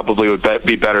they probably would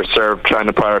be better served trying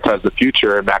to prioritize the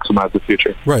future and maximize the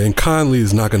future. Right, and Conley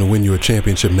is not going to win you a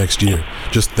championship next year.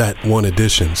 Just that one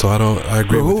addition. So I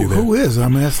agree with you there. Who is? I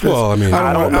mean, that's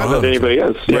I don't know that anybody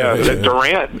is.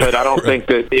 Durant, but I don't think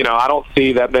that I don't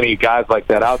see that many guys like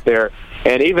that out there.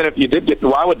 And even if you did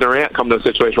why would Durant come to a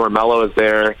situation where Melo is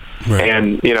there? Right.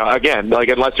 And, again, like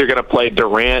unless you're going to play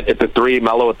Durant at the 3,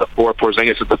 Melo at the 4,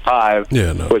 Porzingis at the 5,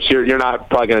 which you're not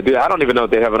probably going to do that. I don't even know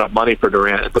if they have enough money for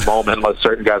Durant at the moment unless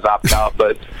certain guys opt out.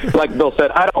 But like Bill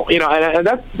said, I don't, and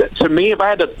that's, to me, if I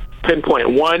had to pinpoint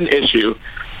one issue,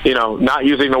 not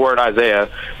using the word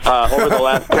Isaiah, over the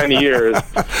last 10 years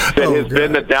that has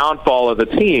been the downfall of the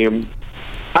team,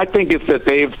 I think it's that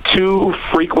they've too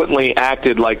frequently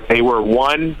acted like they were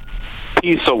one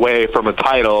piece away from a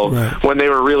title when they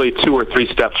were really 2 or 3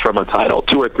 steps from a title,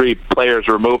 2 or 3 players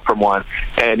removed from one.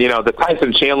 And, the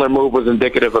Tyson Chandler move was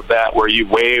indicative of that, where you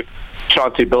waived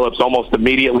Chauncey Billups almost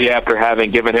immediately after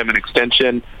having given him an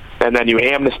extension, and then you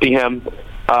amnesty him,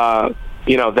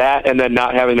 that, and then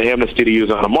not having the amnesty to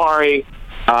use on Amari.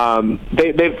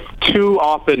 They've too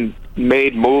often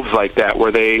made moves like that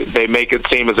where they make it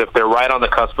seem as if they're right on the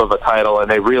cusp of a title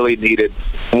and they really needed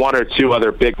 1 or 2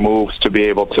 other big moves to be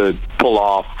able to pull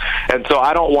off. And so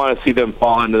I don't want to see them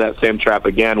fall into that same trap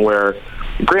again where,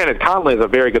 granted, Conley is a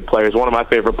very good player. He's one of my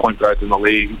favorite point guards in the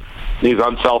league. He's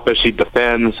unselfish. He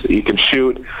defends. He can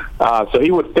shoot. So he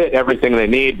would fit everything they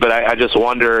need, but I just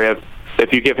wonder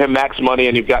if you give him max money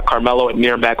and you've got Carmelo at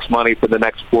near max money for the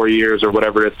next 4 years or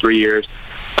whatever it is, 3 years,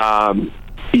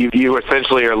 you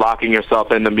essentially are locking yourself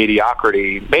into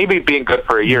mediocrity, maybe being good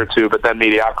for a year or 2, but then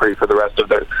mediocrity for the rest of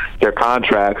their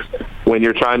contracts when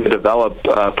you're trying to develop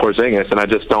Porzingis, and I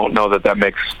just don't know that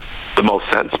makes the most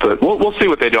sense. But we'll see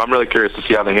what they do. I'm really curious to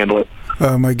see how they handle it.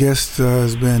 My guest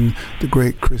has been the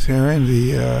great Chris Herron,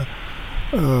 the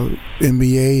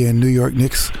NBA and New York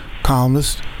Knicks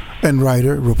columnist and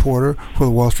writer, reporter for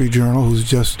the Wall Street Journal, who's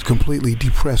just completely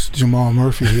depressed Jamal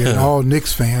Murphy here and all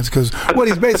Knicks fans, because what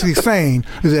he's basically saying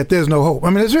is that there's no hope. I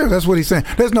mean, that's what he's saying.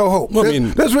 There's no hope. Well,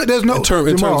 there's no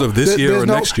in terms of this year or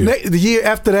next year. The year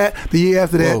after that,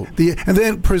 and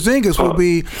then Porzingis will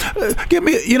be. Give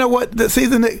me,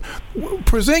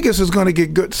 Porzingis is going to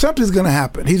get good. Something's going to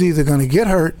happen. He's either going to get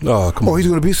hurt, or he's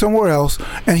going to be somewhere else,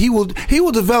 and he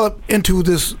will develop into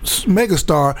this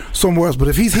megastar somewhere else. But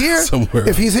if he's here,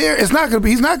 it's not going to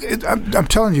be. He's not. I'm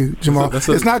telling you, Jamal, it's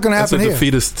not going to happen here. That's a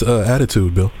defeatist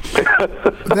attitude, Bill.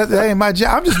 that ain't my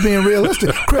job. I'm just being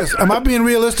realistic. Chris, am I being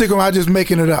realistic or am I just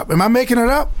making it up? Am I making it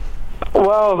up?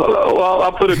 Well,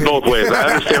 I'll put it both ways.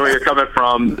 I understand where you're coming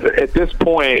from at this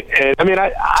point. And I mean,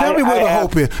 tell me where the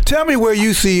hope is. Tell me where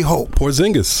you see hope.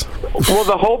 Porzingis. Well,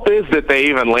 the hope is that they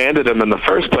even landed him in the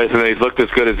first place, and that he's looked as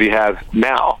good as he has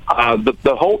now.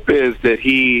 The hope is that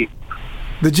he.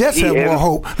 The Jets have more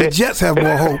hope. The Jets have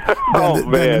more hope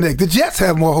than the Knicks. The Jets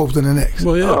have more hope than the Knicks.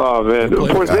 Well, yeah. Oh man,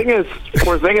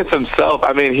 Porzingis himself.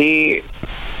 I mean,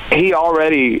 he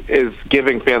already is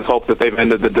giving fans hope that they've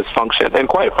ended the dysfunction. And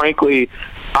quite frankly,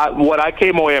 what I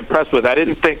came away impressed with, I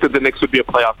didn't think that the Knicks would be a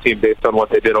playoff team based on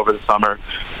what they did over the summer,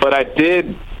 but I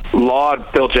did laud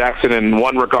Phil Jackson in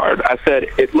one regard. I said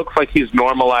it looks like he's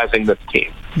normalizing this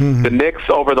team. Mm-hmm. The Knicks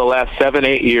over the last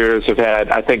 7-8 years have had,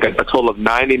 I think, a total of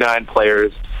 99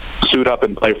 players suit up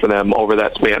and play for them over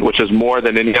that span, which is more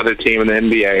than any other team in the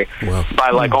NBA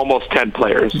by like almost 10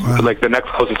 players. Wow. Like the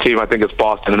next closest team, I think, is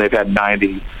Boston, and they've had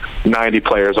 90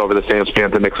 players over the same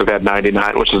span. The Knicks have had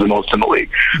 99, which is the most in the league.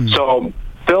 Mm-hmm. So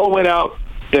Phil went out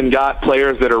and got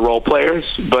players that are role players,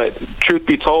 but truth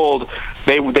be told,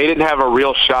 they didn't have a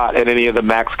real shot at any of the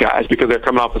max guys because they're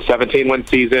coming off a 17-win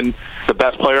season. The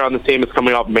best player on the team is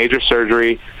coming off major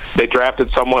surgery. They drafted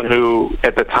someone who,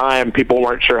 at the time, people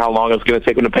weren't sure how long it was going to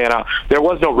take them to pan out. There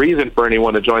was no reason for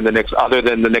anyone to join the Knicks other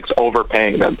than the Knicks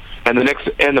overpaying them. And the Knicks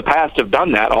in the past have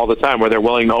done that all the time, where they're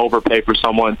willing to overpay for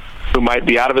someone who might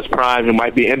be out of his prime, who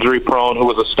might be injury-prone, who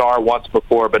was a star once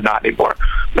before but not anymore.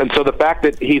 And so the fact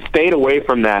that he stayed away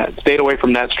from that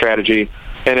strategy,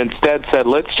 and instead said,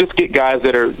 let's just get guys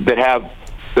that have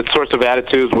the sorts of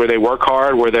attitudes where they work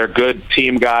hard, where they're good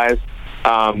team guys,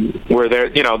 where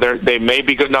they may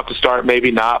be good enough to start,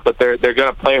 maybe not, but they're going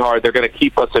to play hard. They're going to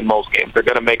keep us in most games. They're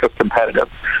going to make us competitive.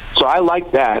 So I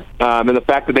like that, and the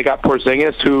fact that they got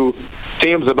Porzingis, who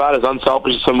seems about as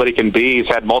unselfish as somebody can be. He's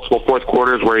had multiple fourth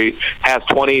quarters where he has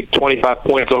 20, 25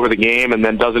 points over the game and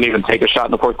then doesn't even take a shot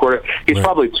in the fourth quarter. He's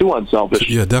probably too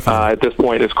unselfish at this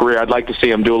point in his career. I'd like to see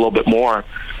him do a little bit more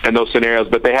in those scenarios.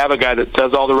 But they have a guy that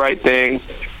does all the right things,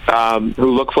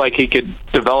 who looks like he could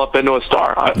develop into a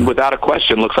star. Without a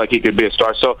question, looks like he could be a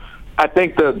star. So I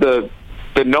think the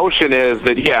the notion is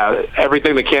that,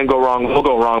 everything that can go wrong will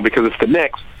go wrong because it's the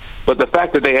Knicks. But the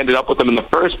fact that they ended up with him in the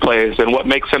first place, and what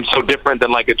makes him so different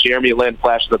than like a Jeremy Lin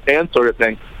flash in the pan sort of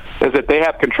thing, is that they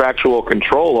have contractual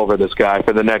control over this guy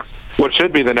for what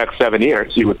should be the next 7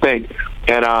 years, you would think.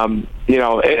 And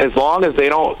as long as they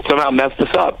don't somehow mess this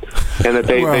up, and that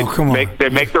they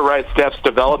make the right steps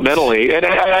developmentally, and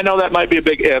I know that might be a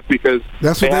big if because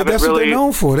that's what they're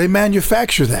known for. They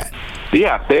manufacture that.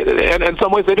 Yeah, and in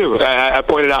some ways they do. I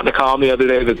pointed out in a column the other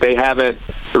day that they haven't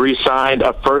re-signed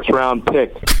a first-round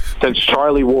pick since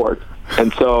Charlie Ward.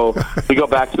 And so we go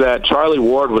back to that. Charlie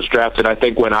Ward was drafted, I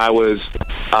think, when I was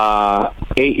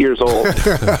 8 years old,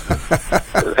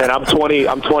 and I'm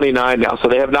 29 now. So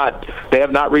they have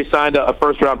not re-signed a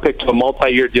first-round pick to a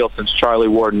multi-year deal since Charlie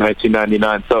Ward in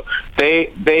 1999. So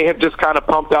they have just kind of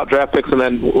pumped out draft picks and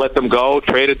then let them go,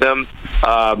 traded them.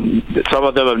 Some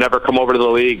of them have never come over to the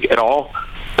league at all.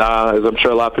 As I'm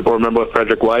sure a lot of people remember with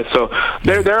Frederick Weiss. So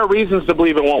there are reasons to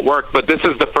believe it won't work, but this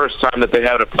is the first time that they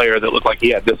had a player that looked like he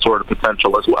had this sort of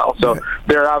potential as well. So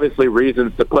there are obviously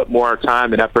reasons to put more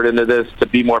time and effort into this, to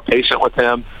be more patient with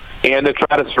him, and to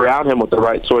try to surround him with the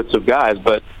right sorts of guys.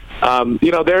 But,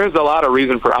 there is a lot of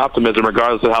reason for optimism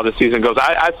regardless of how the season goes.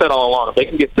 I said all along, if they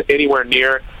can get to anywhere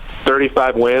near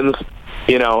 35 wins,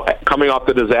 coming off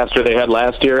the disaster they had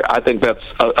last year, I think that's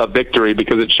a victory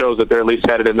because it shows that they're at least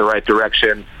headed in the right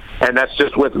direction. And that's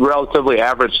just with relatively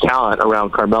average talent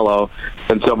around Carmelo.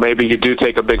 And so maybe you do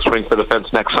take a big swing for the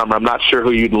fence next summer. I'm not sure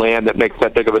who you'd land that makes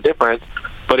that big of a difference.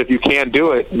 But if you can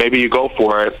do it, maybe you go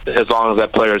for it as long as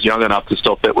that player is young enough to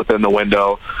still fit within the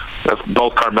window of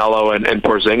both Carmelo and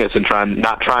Porzingis, and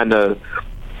not trying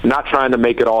to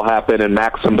make it all happen and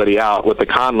max somebody out with a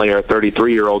Conley or a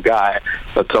 33-year-old guy,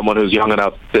 but someone who's young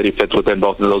enough that he fits within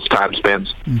both of those time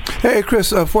spans. Hey,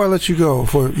 Chris, before I let you go,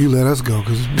 before you let us go,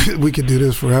 because we could do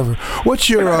this forever, what's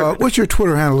your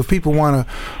Twitter handle if people want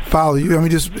to follow you? I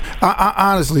mean,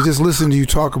 honestly, just listening to you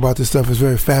talk about this stuff is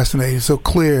very fascinating. It's so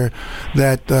clear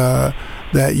that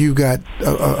you got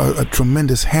a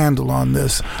tremendous handle on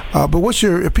this. But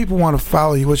if people want to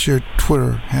follow you, what's your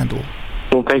Twitter handle?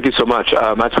 Well, thank you so much.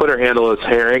 My Twitter handle is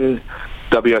Herring,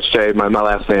 WSJ, my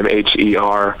last name, HERRING,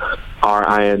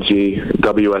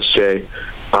 WSJ,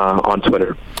 on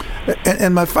Twitter.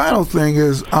 And my final thing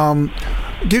is,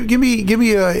 give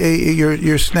me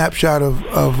your snapshot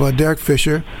of Derek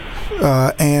Fisher,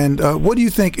 and what do you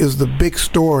think is the big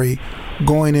story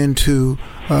going into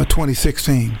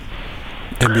 2016?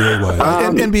 NBA-wise.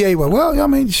 NBA-wise. Well, I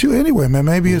mean, shoot, anyway, man.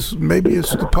 Maybe it's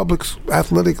the Public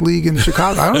Athletic League in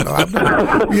Chicago. I don't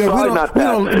know.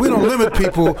 We don't limit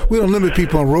people. We don't limit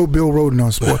people on Bill Roden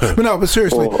on sports. But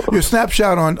seriously, your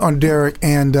snapshot on Derek,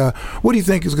 and what do you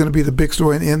think is going to be the big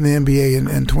story in the NBA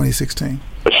in 2016?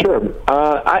 Sure.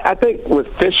 I think with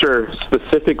Fisher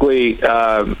specifically,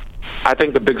 I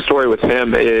think the big story with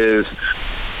him is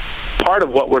part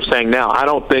of what we're saying now. I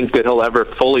don't think that he'll ever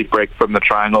fully break from the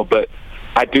triangle, but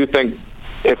I do think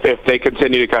if they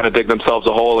continue to kind of dig themselves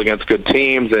a hole against good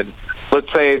teams, and let's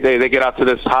say they get out to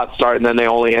this hot start and then they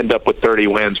only end up with 30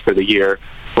 wins for the year,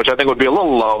 which I think would be a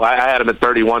little low. I had them at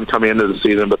 31 coming into the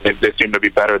season, but they seem to be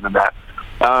better than that.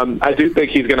 I do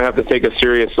think he's going to have to take a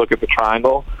serious look at the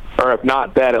triangle, or if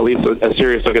not that, at least a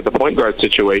serious look at the point guard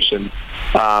situation,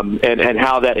 and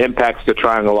how that impacts the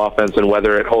triangle offense and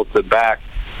whether it holds it back.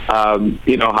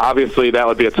 Obviously that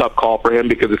would be a tough call for him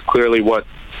because it's clearly what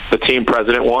the team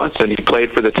president wants, and he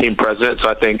played for the team president. So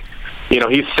I think,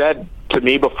 he said to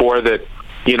me before that,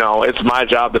 it's my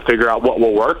job to figure out what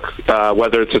will work,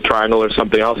 whether it's a triangle or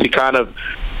something else. He kind of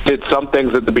did some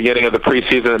things at the beginning of the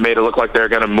preseason that made it look like they're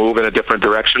going to move in a different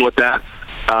direction with that.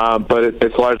 But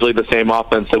it's largely the same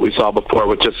offense that we saw before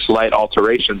with just slight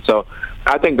alterations. So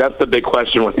I think that's the big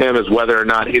question with him, is whether or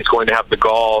not he's going to have the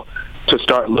gall to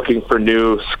start looking for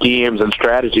new schemes and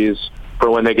strategies for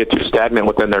when they get too stagnant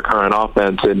within their current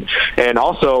offense. And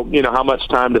also, how much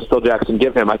time does Phil Jackson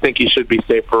give him? I think he should be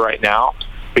safe for right now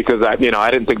because, I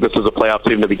didn't think this was a playoff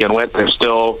team to begin with. They're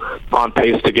still on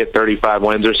pace to get 35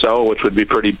 wins or so, which would be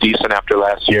pretty decent after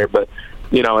last year. But,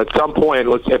 at some point,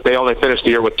 if they only finish the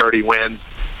year with 30 wins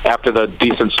after the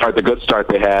good start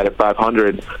they had at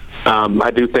 500, I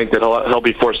do think that he'll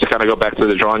be forced to kind of go back to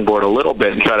the drawing board a little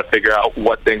bit and try to figure out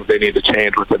what things they need to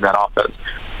change within that offense.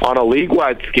 On a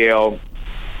league-wide scale,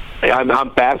 I'm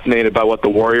fascinated by what the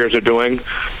Warriors are doing.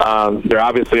 They're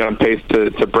obviously on pace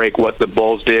to break what the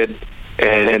Bulls did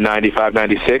in 95,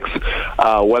 96.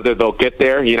 Whether they'll get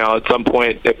there, at some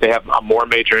point, if they have a more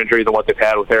major injury than what they've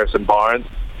had with Harrison Barnes.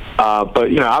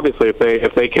 But obviously,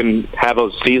 if they can have a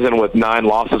season with 9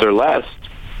 losses or less,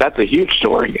 that's a huge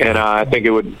story. And I think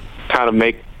it would kind of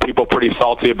make people pretty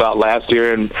salty about last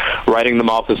year and writing them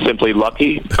off as simply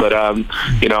lucky. But, I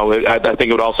think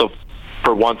it would also,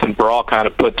 for once and for all, kind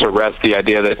of put to rest the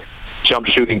idea that jump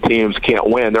shooting teams can't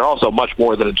win. They're also much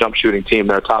more than a jump shooting team.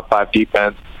 They're a top 5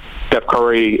 defense. Steph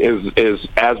Curry is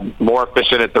as more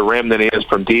efficient at the rim than he is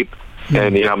from deep,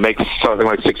 and makes something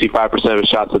like 65% of his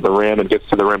shots at the rim and gets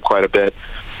to the rim quite a bit.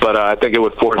 But I think it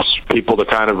would force people to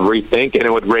kind of rethink, and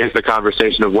it would raise the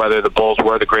conversation of whether the Bulls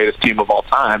were the greatest team of all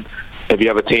time. If you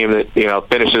have a team that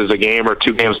finishes a game or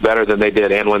 2 games better than they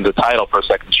did and wins a title for a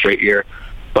second straight year,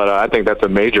 but I think that's a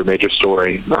major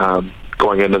story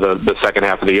going into the second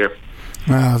half of the year.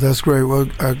 Wow, that's great. Well,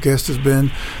 our guest has been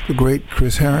the great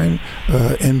Chris Herring,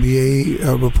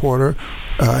 NBA reporter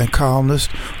and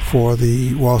columnist for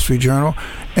the Wall Street Journal.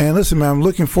 And listen, man, I'm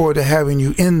looking forward to having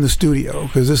you in the studio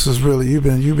because this is really you've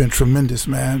been tremendous,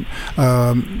 man.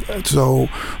 So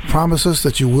promise us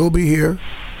that you will be here.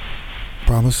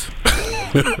 Promise.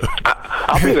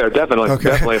 I'll be there, definitely. Okay.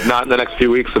 Definitely, if not in the next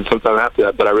few weeks and sometime after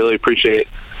that. But I really appreciate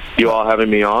you all having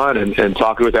me on and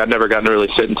talking with you. I've never gotten to really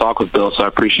sit and talk with Bill, so I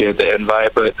appreciate the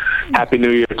invite. But Happy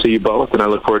New Year to you both, and I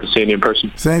look forward to seeing you in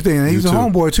person. Same thing. And he's a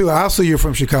homeboy, too. Also, you're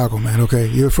from Chicago, man, okay?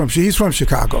 He's from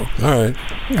Chicago. All right.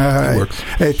 That works.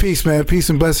 Hey, peace, man. Peace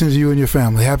and blessings to you and your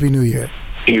family. Happy New Year.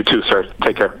 You too, sir.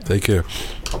 Take care. Take care.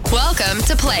 Welcome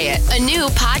to Play It, a new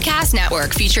podcast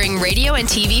network featuring radio and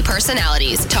TV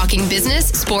personalities talking business,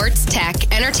 sports,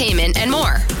 tech, entertainment, and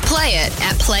more. Play it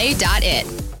at play.it.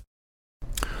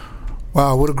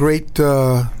 Wow, what a great,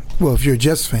 if you're a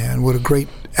Jets fan, what a great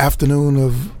afternoon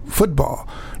of football.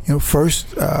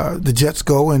 First, the Jets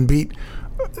go and beat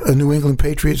a New England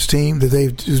Patriots team that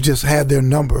they've just had their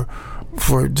number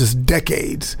for just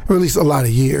decades, or at least a lot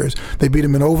of years. They beat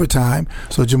them in overtime.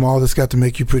 So, Jamal, this got to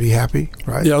make you pretty happy,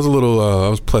 right? Yeah, I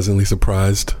was pleasantly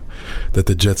surprised that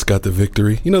the Jets got the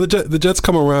victory. The Jets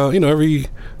come around, every,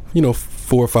 4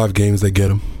 or 5 games they get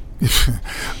them.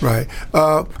 Right.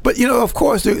 But, of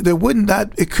course,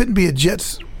 it couldn't be a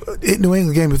Jets New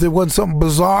England game if there wasn't something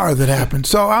bizarre that happened.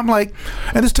 So I'm like,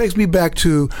 and this takes me back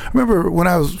to, remember when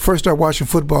I first started watching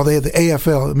football, they had the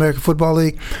AFL, American Football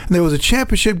League, and there was a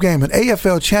championship game, an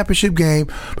AFL championship game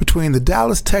between the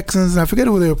Dallas Texans, and I forget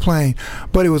who they were playing,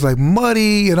 but it was like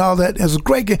muddy and all that. It was a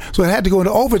great game, so it had to go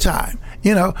into overtime,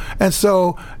 and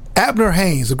so Abner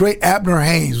Haynes, the great Abner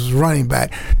Haynes, was running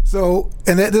back. So,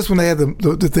 and this one they had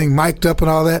the thing mic'd up and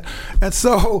all that. And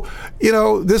so,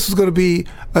 this was going to be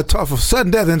a tough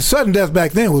sudden death. And sudden death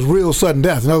back then was real sudden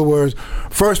death. In other words,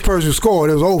 first person who scored,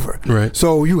 it was over. Right.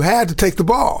 So you had to take the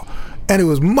ball. And it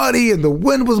was muddy and the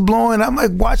wind was blowing. I'm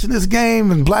like watching this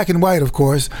game in black and white, of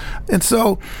course. And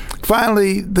so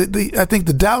finally, I think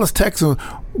the Dallas Texans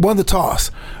won the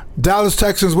toss. Dallas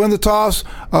Texans win the toss.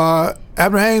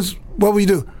 Abner Haynes, what will you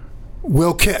do?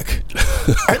 We'll kick.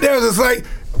 And they was just like,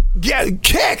 yeah,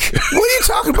 kick. What are you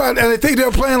talking about? And I think they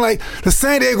were playing like the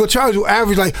San Diego Chargers, who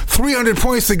average like 300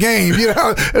 points a game,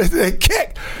 they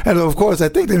kick. And of course, I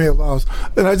think they may have lost.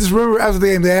 And I just remember after the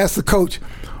game, they asked the coach,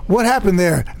 what happened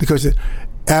there? The coach said,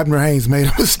 Abner Haynes made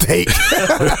a mistake.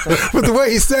 But the way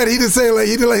he said it, he didn't say it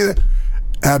he did like that.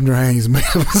 Abner Haynes made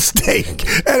a mistake.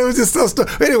 And it was just so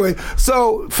anyway,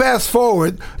 so fast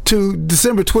forward to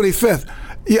December 25th.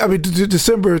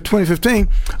 December 2015.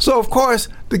 So, of course,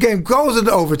 the game goes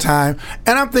into overtime,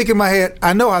 and I'm thinking in my head,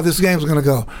 I know how this game's going to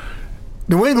go.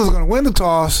 New England's going to win the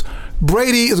toss.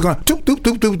 Brady is going to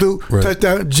doop, right.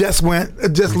 Touchdown. Jets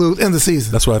lose in the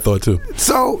season. That's what I thought, too.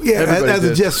 So, yeah, as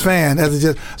a Jets fan.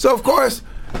 So, of course,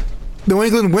 New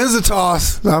England wins the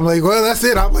toss. I'm like, well, that's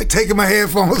it. I'm like taking my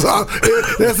headphones off.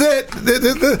 That's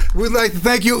it. We'd like to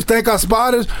thank our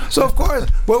spotters. So, of course,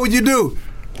 what would you do?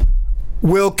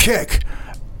 We'll kick.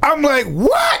 I'm like,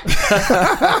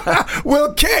 what?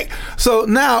 We'll kick. So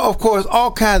now, of course,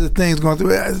 all kinds of things going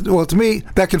through. Well, to me,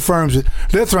 that confirms it.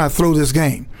 They're trying to throw this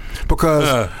game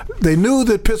because they knew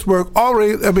that Pittsburgh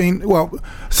already,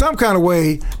 some kind of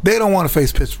way, they don't want to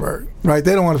face Pittsburgh, right?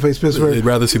 They don't want to face Pittsburgh. They'd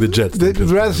rather see the Jets. They'd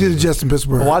rather see the Jets than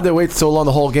Pittsburgh. Well, why'd they wait so long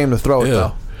the whole game to throw it,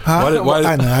 though? I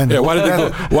know.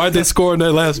 Why did they score in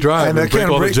that last drive and break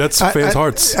all the Jets fans'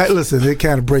 hearts? Listen, it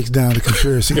kind of breaks down the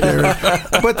conspiracy theory.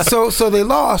 But so they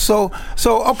lost. So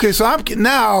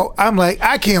I'm like,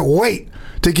 I can't wait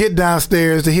to get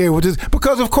downstairs to hear what this,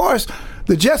 because of course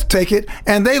the Jets take it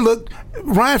and they look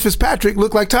Ryan Fitzpatrick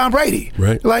looked like Tom Brady.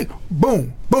 Right. Like,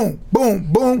 boom, boom,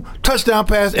 boom, boom, touchdown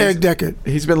pass, Eric Decker.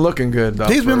 He's been looking good, though.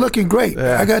 He's been looking great.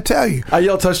 Yeah. I got to tell you. I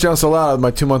yelled touchdown so loud,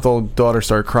 my 2-month-old daughter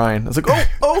started crying. I was like,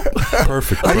 oh.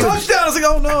 Perfect. Touchdown. I was like,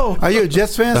 oh, no. Are you a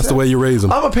Jets fan? That's the way you raise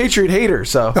them. I'm a Patriot hater,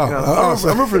 so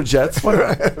I'm rooting for the Jets.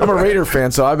 I'm a Raider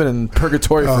fan, so I've been in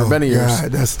purgatory for many years.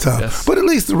 God, that's tough. Yes. But at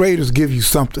least the Raiders give you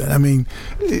something. I mean,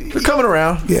 they're coming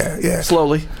around. Yeah.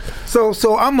 Slowly. So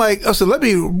I'm like, let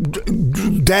me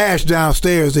dash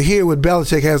downstairs to hear what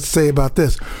Belichick has to say about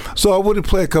this. So I would have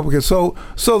played a couple games. So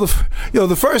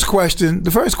the first question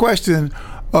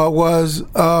was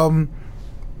about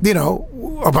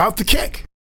the kick.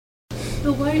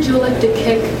 So why did you elect to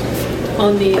kick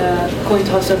on the coin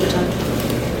toss overtime?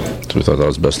 So we thought that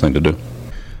was the best thing to do.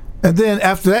 And then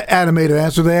after that animated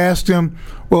answer, they asked him,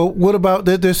 well, what about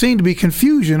that? There seemed to be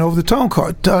confusion over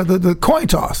the coin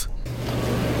toss.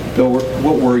 Bill,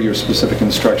 what were your specific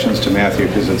instructions to Matthew?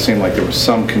 Because it seemed like there was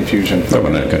some confusion. There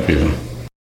wasn't any confusion.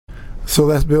 So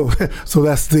that's Bill. So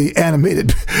that's the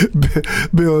animated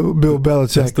Bill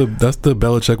Belichick. That's the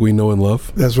Belichick we know and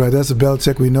love. That's right. That's the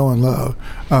Belichick we know and love.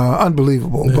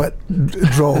 Unbelievable, but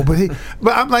droll. But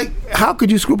I'm like, how could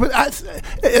you screw? But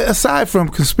aside from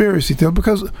conspiracy theory,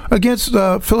 because against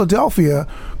Philadelphia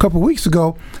a couple of weeks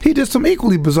ago, he did some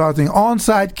equally bizarre thing: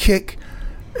 onside kick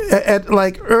at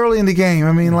like early in the game.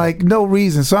 I mean, like no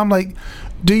reason. So I'm like,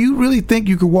 do you really think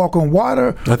you could walk on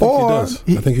water? I think he does.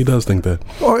 I think he does think that.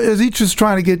 Or is he just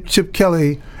trying to get Chip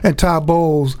Kelly and Todd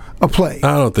Bowles a play?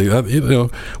 I don't think.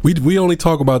 We only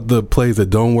talk about the plays that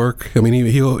don't work. I mean,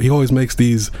 he always makes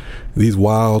these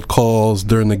wild calls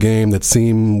during the game that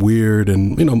seem weird,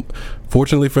 and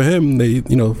fortunately for him, they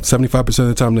 75% of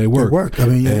the time they work. They work. I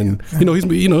mean,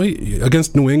 he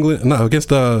against New England,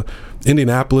 against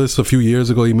Indianapolis a few years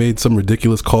ago, he made some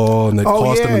ridiculous call and that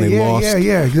cost them and they lost.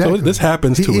 Yeah, exactly. So this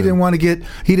happens to him. He didn't want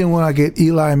to get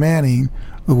Eli Manning.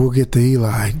 We'll get to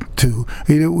Eli too.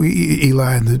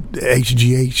 Eli and the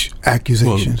HGH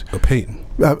accusations. Well, Peyton.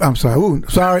 I'm sorry. Ooh,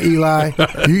 sorry, Eli.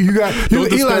 Eli's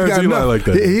got enough. Like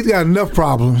that. He's got enough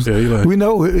problems. Yeah, Eli. We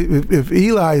know if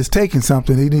Eli is taking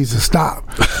something, he needs to stop.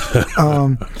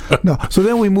 No. So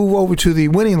then we move over to the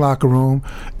winning locker room,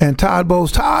 and Todd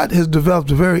Bowles. Todd has developed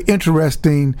a very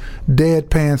interesting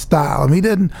deadpan style. I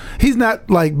mean, he's not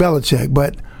like Belichick,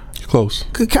 but close.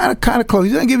 Kind of close.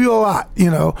 He doesn't give you a lot,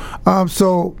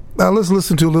 So let's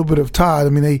listen to a little bit of Todd.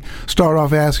 I mean, they start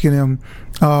off asking him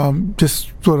just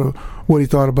sort of what he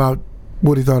thought about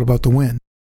the win.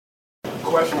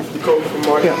 Question for the coach from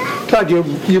Mark. Yeah. Todd,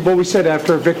 you've always said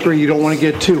after a victory you don't want to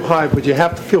get too high, but you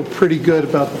have to feel pretty good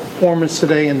about the performance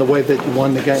today and the way that you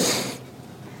won the game.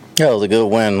 Yeah, it was a good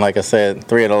win. Like I said,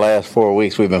 3 of the last 4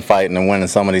 weeks we've been fighting and winning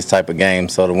some of these type of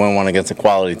games. So to win one against a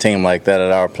quality team like that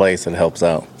at our place, it helps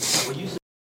out.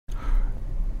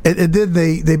 And then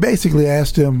they basically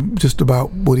asked him just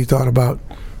about what he thought about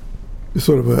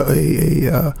sort of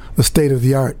a state of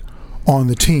the art on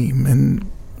the team, and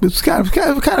it's kind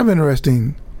of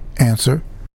interesting answer.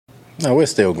 No, we're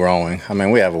still growing. I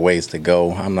mean, we have a ways to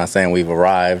go. I'm not saying we've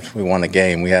arrived. We won a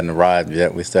game. We hadn't arrived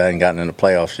yet. We still hadn't gotten in the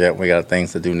playoffs yet. We got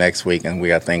things to do next week, and we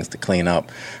got things to clean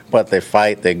up. But they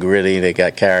fight, they're gritty, they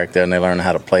got character, and they learn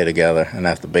how to play together, and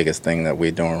that's the biggest thing that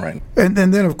we're doing right now. And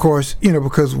then, of course,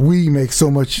 because we make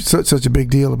such a big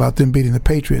deal about them beating the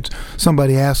Patriots,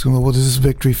 somebody asked him, well, does this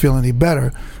victory feel any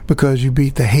better because you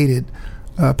beat the hated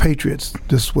Patriots?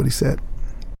 This is what he said.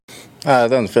 It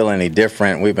doesn't feel any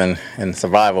different. We've been in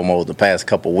survival mode the past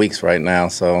couple weeks right now,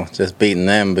 so just beating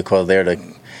them because they're the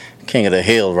king of the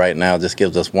hill right now just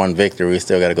gives us one victory. We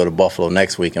still got to go to Buffalo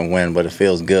next week and win, but it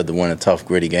feels good to win a tough,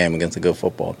 gritty game against a good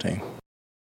football team.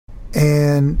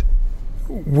 And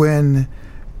when,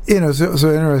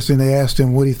 so interesting, they asked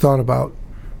him what he thought about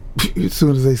as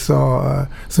soon as he saw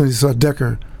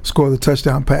Decker score the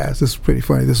touchdown pass. This is pretty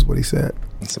funny. This is what he said.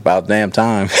 It's about damn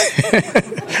time.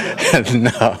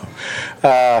 No.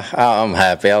 I'm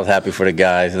happy. I was happy for the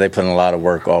guys. They put in a lot of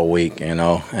work all week,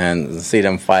 and see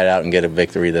them fight out and get a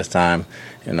victory this time,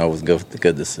 was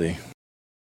good to see.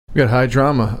 We got high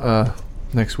drama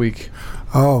next week.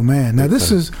 Oh man! Now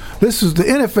this is the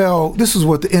NFL. This is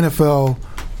what the NFL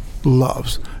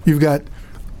loves. You've got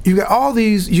all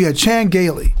these. You had Chan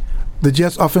Gailey, the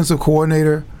Jets offensive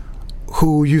coordinator,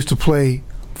 who used to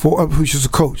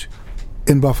coach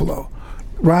in Buffalo.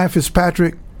 Ryan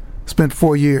Fitzpatrick spent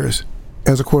 4 years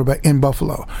as a quarterback in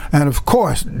Buffalo. And of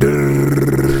course,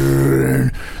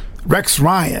 Rex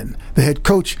Ryan, the head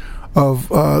coach of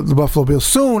the Buffalo Bills,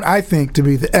 soon I think to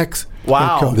be the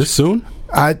ex-head coach. This soon?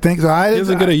 I think so. He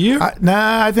doesn't get a year?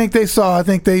 I think they saw. I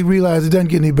think they realized it doesn't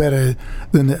get any better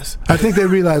than this. I think they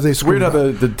realized they screwed up.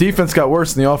 Weird how the defense got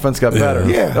worse and the offense got better.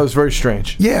 Yeah. That was very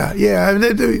strange. Yeah. I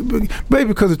mean, maybe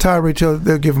because of Tyreek Hill,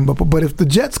 they'll give them up. But if the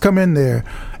Jets come in there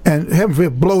and heaven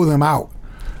forbid blow them out,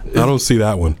 I don't see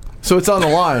that one. So it's on the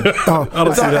line. I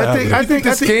don't see that. I think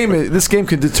this game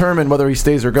can determine whether he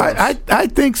stays or goes. I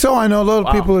think so. I know a lot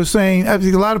of people are saying. I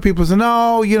think a lot of people say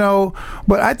no,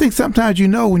 but I think sometimes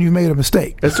when you made a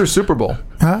mistake. It's their Super Bowl.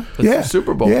 Huh? Their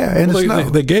Super Bowl. Yeah, and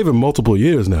they gave him multiple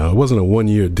years now. It wasn't a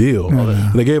 1-year deal.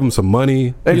 They gave him some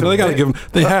money. They got to give him.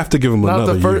 They have to give him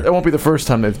another year. It won't be the first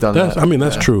time they've done that. I mean,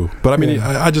 that's true. But I mean,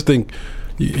 I just think.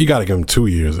 You got to give him 2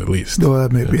 years at least. Well,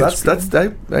 that may be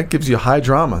that gives you high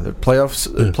drama. The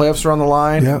playoffs are on the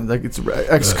line. Yeah. Like it's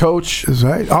ex-coach. That's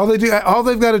right. All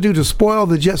they've got to do to spoil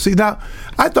the Jets. See, now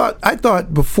I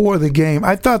thought before the game,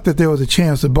 I thought that there was a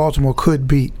chance that Baltimore could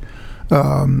beat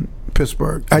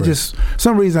Pittsburgh. Right.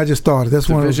 Some reason I just thought it. That's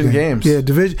one of those games. Yeah,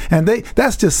 division, and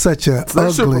that's just such a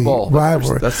ugly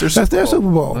rivalry. That's their Super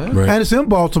Bowl. Yeah. Right. And it's in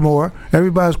Baltimore.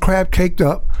 Everybody's crab caked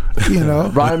up.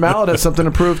 Ryan Mallett has something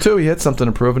to prove too. He had something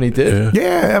to prove, and he did.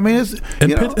 Yeah, I mean,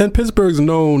 and Pittsburgh's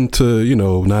known to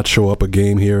not show up a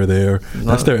game here or there.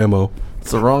 That's their MO.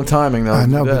 It's the wrong timing, though. I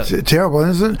know, but it's terrible.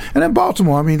 And in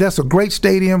Baltimore, I mean, that's a great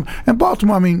stadium. And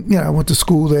Baltimore, I mean, I went to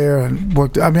school there and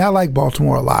worked. I mean, I like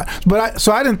Baltimore a lot. But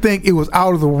I didn't think it was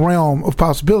out of the realm of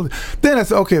possibility. Then I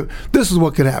said, okay, this is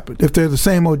what could happen if they're the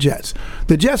same old Jets.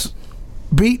 The Jets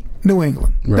beat New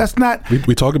England. Right. That's not.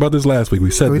 We talked about this last week. We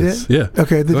said this. Did? Yeah.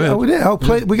 Okay. We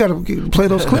did. We got to play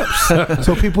those clips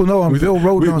so people know on Bill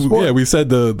Roden on Sports. Yeah, we said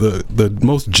the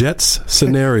most Jets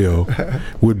scenario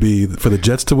would be for the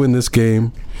Jets to win this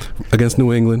game against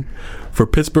New England, for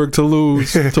Pittsburgh to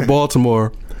lose to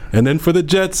Baltimore, and then for the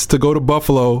Jets to go to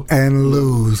Buffalo and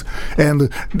lose.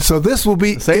 And so this will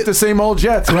be the same old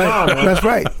Jets. Right. That's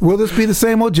right. Will this be the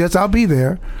same old Jets? I'll be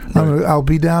there. Right. I'll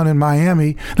be down in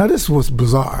Miami. Now this was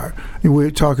bizarre. We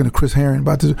were talking to Chris Herring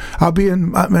about this. I'll be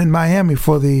in Miami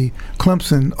for the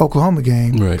Clemson Oklahoma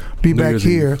game. Right. Be back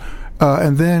here,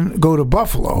 and then go to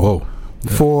Buffalo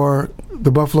for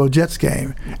the Buffalo Jets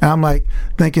game. And I'm like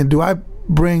thinking, do I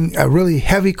bring a really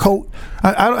heavy coat?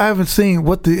 I haven't seen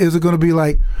is it going to be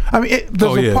like. I mean,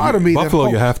 there's a part of me Buffalo.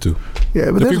 You have to.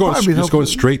 Yeah, but if you're going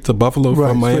straight to Buffalo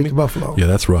from Miami, straight to Buffalo. Yeah,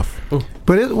 that's rough.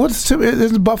 But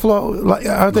isn't Buffalo like?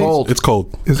 Are they cold? It's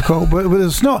cold. It's cold, but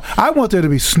it's snow. I want there to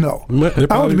be snow. I want it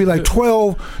to be like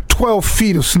 12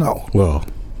 feet of snow. Well,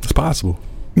 it's possible.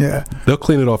 Yeah, they'll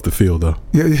clean it off the field though.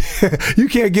 Yeah, you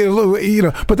can't get a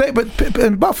little, but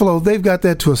in Buffalo they've got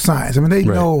that to a science. I mean, they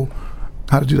know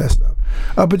how to do that stuff.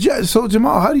 But so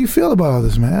Jamal, how do you feel about all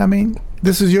this, man? I mean,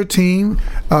 this is your team.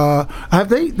 Have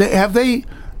they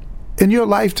in your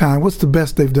lifetime? What's the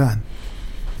best they've done?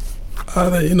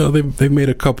 They've made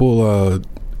a couple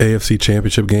AFC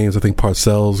Championship games. I think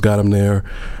Parcells got them there.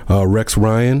 Rex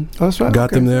Ryan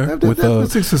got them there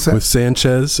with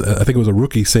Sanchez. I think it was a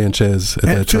rookie Sanchez at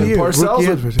that time. Parcells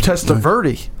had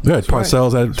Testaverde. Right,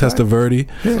 Parcells had Testaverde.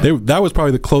 Yeah. That was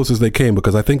probably the closest they came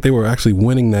because I think they were actually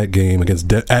winning that game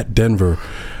against at Denver.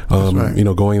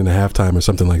 Going into halftime or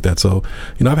something like that. So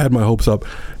I've had my hopes up,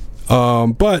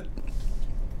 but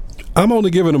I'm only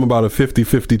giving them about a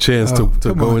 50-50 chance to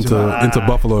go into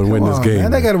Buffalo and win this game.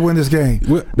 Man, they got to win this game.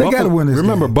 They got to win this game.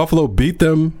 Remember, Buffalo beat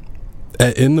them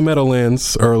in the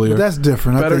Meadowlands earlier. But that's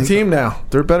different. Better team now.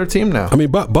 They're a better team now. I mean,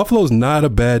 Buffalo's not a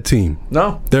bad team.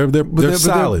 No, they're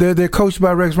solid. They're coached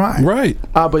by Rex Ryan, right?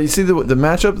 But you see the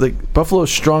matchup. Like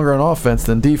Buffalo's stronger on offense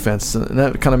than defense, and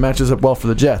that kind of matches up well for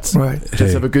the Jets. Right,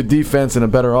 Jets have a good defense and a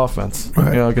better offense.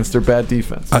 Right. Against their bad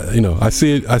defense. I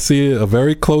see it. I see a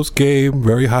very close game,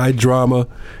 very high drama.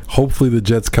 Hopefully, the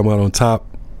Jets come out on top.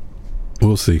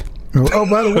 We'll see. Oh,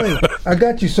 by the way, I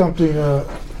got you something.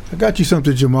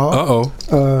 Jamal.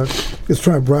 It's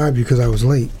trying to bribe you because I was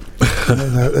late.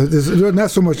 It's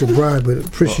not so much a bribe, but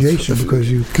appreciation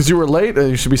because you were late.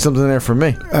 There should be something there for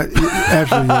me.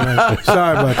 Absolutely right.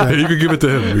 Sorry about that. You can give it to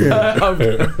him.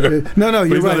 Yeah. No,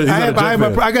 you're right.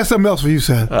 I got something else for you,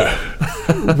 Seth.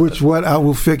 Which I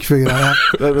will figure out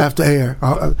after air.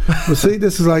 But see,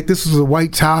 this is a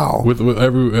white towel with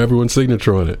everyone's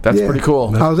signature on it. That's pretty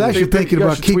cool. I was actually thinking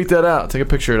about tweet that out. Take a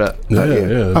picture of that.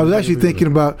 Yeah. I was actually thinking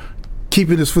about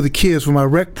keeping this for the kids for my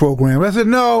rec program. I said,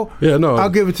 no, I'll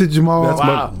give it to Jamal.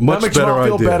 That's much better Jamal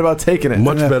idea. Feel bad about taking it.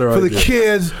 Much better for idea. the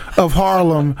kids of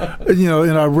Harlem, in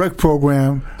our rec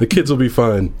program. The kids will be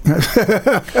fine.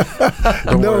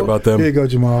 Don't worry about them. Here you go,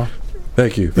 Jamal.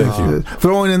 Thank you.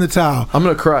 Throwing in the towel. I'm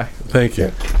gonna cry. Thank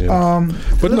you. Yeah.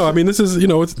 But no, I mean, this is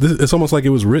it's almost like it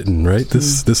was written, right?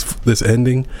 This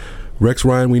ending Rex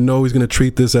Ryan, we know he's going to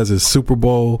treat this as his Super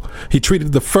Bowl. He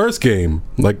treated the first game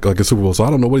like a Super Bowl, so I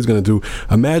don't know what he's going to do.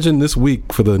 Imagine this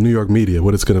week for the New York media,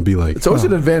 what it's going to be like. It's always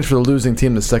an advantage for the losing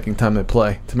team the second time they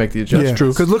play to make the adjustment. Yeah, true.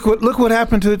 Because look what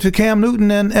happened to Cam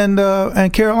Newton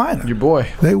and Carolina. Your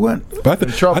boy. They went. But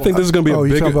I think this is going to be a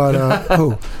big. You talking about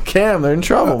who? Cam. They're in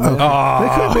trouble. Man. They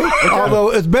could be.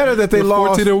 Although it's better that they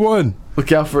lost. 14-1.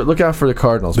 Look out for the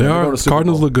Cardinals. They are.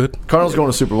 Cardinals look good. Cardinals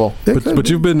going to Super Bowl. But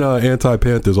you've been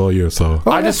anti-Panthers all year, so.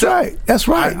 Oh, that's right. That's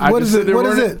right. What is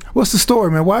it? What's the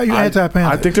story, man? Why are you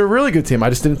anti-Panthers? I think they're a really good team. I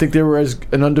just didn't think they were as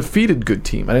an undefeated good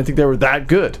team. I didn't think they were that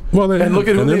good. Well, look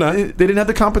at who they didn't have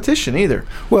the competition either.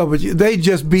 Well, but they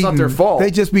just beat. It's not their fault.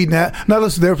 They just beat that. Now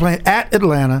listen, they're playing at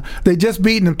Atlanta. They just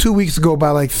beaten them 2 weeks ago by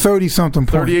like 30-something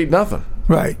points. 38-0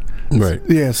 Right. Right.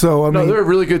 Yeah. So I mean, they're a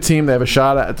really good team. They have a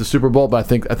shot at the Super Bowl, but I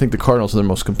think the Cardinals are their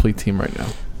most complete team right now.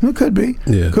 It could be.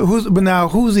 Yeah. But now,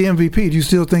 who's the MVP? Do you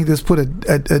still think this put a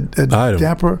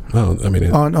damper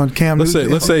on Cam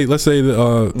Newton? Let's say.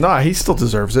 He still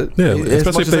deserves it. Yeah,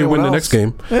 especially if they win the next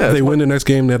game. Yeah, if they win the next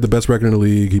game, they have the best record in the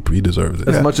league. He deserves it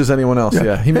as much as anyone else.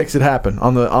 Yeah, he makes it happen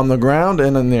on the ground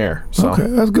and in the air. So. Okay,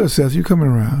 that's good, Seth. You're coming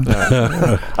around.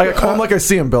 I got call him like I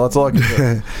see him, Bill. That's all I can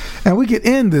do. And we can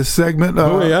end this segment.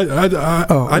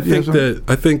 I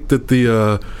think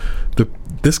that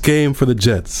this game for the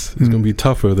Jets is going to be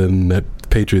tougher than that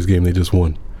Patriots game they just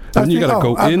won. And you got to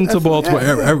go into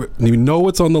Baltimore. You know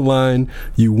what's on the line.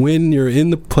 You win. You're in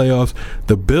the playoffs.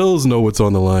 The Bills know what's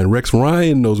on the line. Rex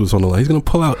Ryan knows what's on the line. He's going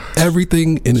to pull out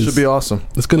everything. Should be awesome.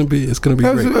 It's going to be great. It's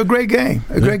a great game.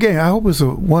 Great game. I hope it's a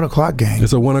 1:00 game.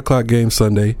 It's a 1:00 game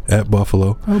Sunday at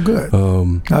Buffalo. Oh, good.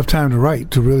 I have time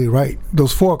to really write.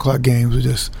 Those 4:00 games are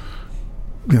just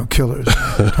killers.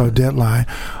 Deadline.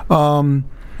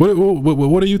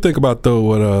 What do you think about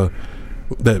though?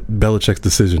 That Belichick's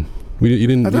decision. You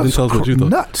didn't tell us what you thought.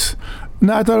 Nuts.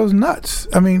 No, I thought it was nuts.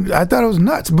 I mean, I thought it was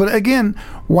nuts. But again,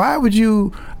 why would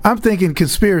you? I'm thinking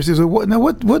conspiracies. What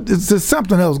is there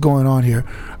something else going on here?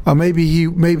 Maybe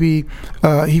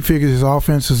he figures his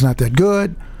offense is not that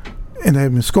good, and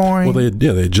they've been scoring. Well,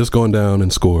 they had just gone down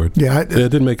and scored. Yeah, it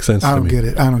didn't make sense. I don't get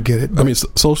it. I get it. I mean,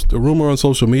 the rumor on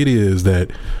social media is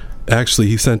that actually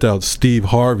he sent out Steve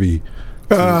Harvey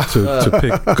to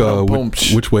pick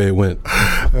which way it went.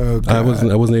 I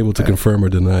wasn't able to confirm or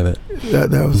deny that.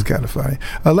 That was kind of funny.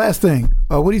 Last thing,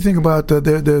 what do you think about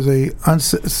there's a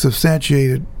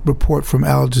unsubstantiated report from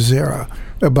Al Jazeera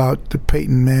about the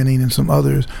Peyton Manning and some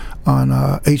others on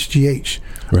HGH.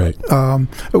 Right.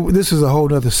 This is a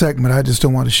whole other segment. I just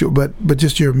don't want to show, but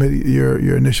just your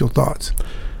initial thoughts.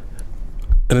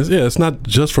 And it's not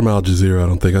just from Al Jazeera, I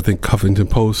don't think. I think Huffington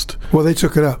Post. Well, they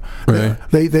took it up. Right.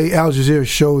 They Al Jazeera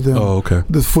showed them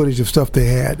the footage of stuff they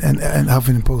had, and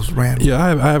Huffington Post ran with it. Yeah,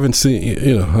 I haven't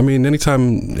seen, I mean,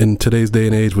 anytime in today's day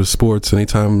and age with sports,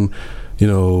 anytime,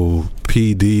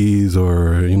 PEDs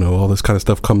or, all this kind of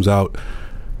stuff comes out,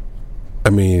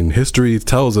 I mean, history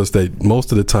tells us that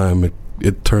most of the time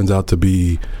it turns out to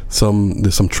be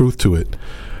there's some truth to it.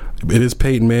 It is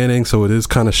Peyton Manning, so it is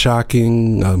kind of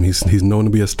shocking. He's known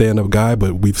to be a stand-up guy,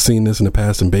 but we've seen this in the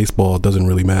past in baseball. It doesn't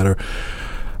really matter.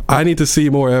 I need to see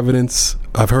more evidence.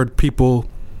 I've heard people,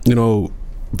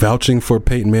 vouching for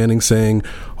Peyton Manning, saying,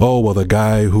 "Oh, well, the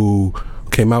guy who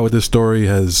came out with this story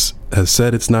has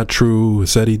said it's not true.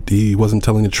 Said he wasn't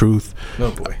telling the truth." Oh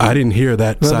boy, I didn't hear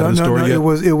that side of the story yet.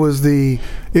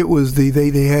 It was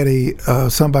they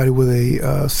had somebody with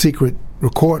a secret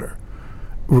recorder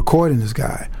recording this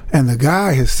guy. And the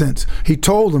guy has since, he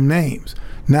told them names.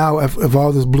 Now, if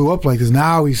all this blew up like this,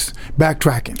 now he's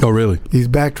backtracking. Oh, really? He's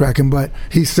backtracking, but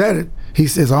he said it.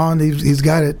 He's he's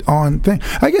got it on thing.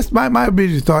 I guess my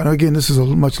immediate thought, and again, this is a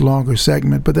much longer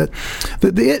segment, but that the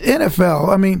NFL,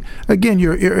 I mean, again,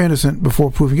 you're innocent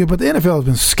before proving it, but the NFL has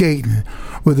been skating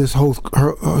with this whole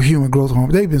human growth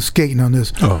hormone. They've been skating on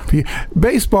this. Oh.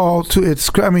 Baseball,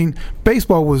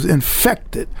 baseball was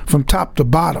infected from top to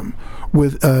bottom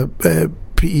with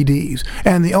PEDs,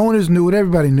 and the owners knew it.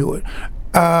 Everybody knew it.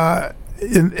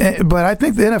 But I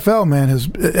think the NFL, man,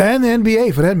 and the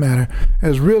NBA for that matter,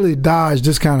 has really dodged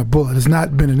this kind of bullet. It's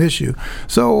not been an issue.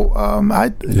 So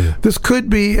this could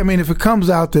be. I mean, if it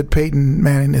comes out that Peyton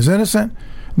Manning is innocent,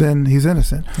 then he's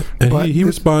innocent. And he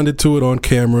responded to it on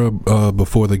camera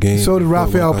before the game. So did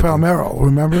Rafael Palmeiro.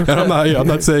 Remember? And I'm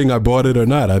not saying I bought it or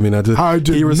not. I mean,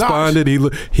 he responded.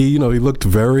 Not. He looked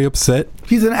very upset.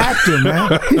 He's an actor,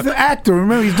 man. He's an actor.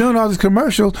 Remember, he's doing all these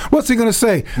commercials. What's he going to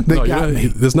say? They got me.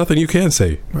 There's nothing you can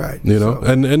say. Right.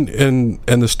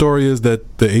 And the story is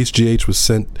that the HGH was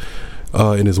sent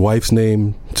in his wife's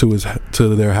name to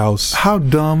their house. How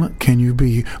dumb can you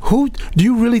be? Who do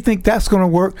you really think that's going to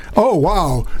work? Oh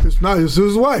wow, it's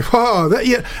his wife. Oh,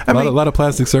 a lot of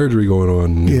plastic surgery going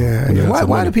on. Yeah.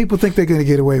 Why do people think they're going to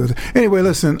get away with it? Anyway,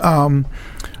 listen.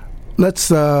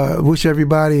 Let's wish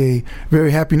everybody a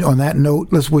very happy. On that note,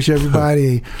 let's wish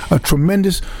everybody a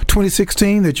tremendous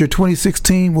 2016. That your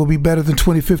 2016 will be better than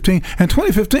 2015, and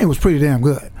 2015 was pretty damn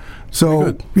good.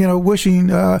 So, wishing,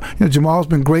 Jamal's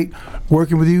been great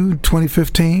working with you in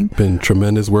 2015. Been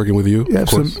tremendous working with you. Yeah,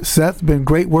 Seth, been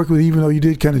great working with you, even though you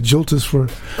did kind of jolt us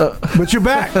but you're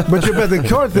back. But the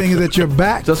important thing is that you're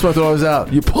back. Just when I thought I was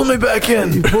out, you pulled me back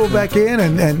in. You pulled back in,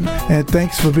 and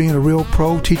thanks for being a real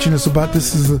pro, teaching us about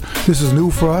this is new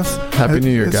for us. Happy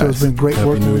New Year, guys. So it's been great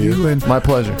working with you. And my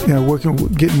pleasure.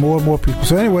 Getting more and more people.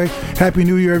 So anyway, Happy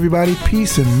New Year, everybody.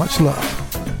 Peace and much love.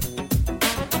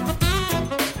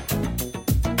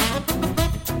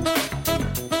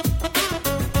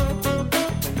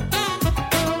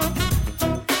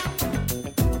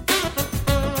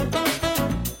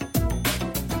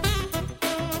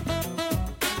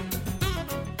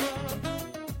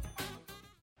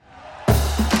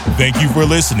 Thank you for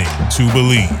listening to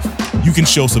Believe. You can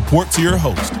show support to your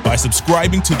host by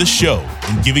subscribing to the show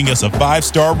and giving us a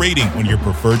 5-star rating on your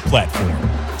preferred platform.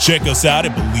 Check us out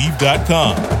at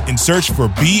Believe.com and search for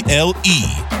BLEAV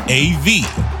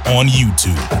on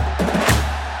YouTube.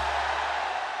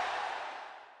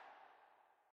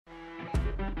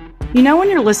 You know when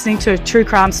you're listening to a true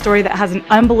crime story that has an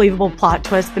unbelievable plot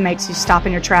twist that makes you stop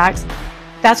in your tracks?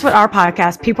 That's what our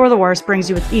podcast, People Are the Worst, brings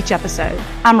you with each episode.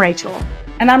 I'm Rachel.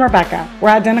 And I'm Rebecca. We're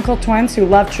identical twins who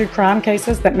love true crime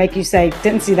cases that make you say,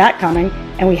 didn't see that coming,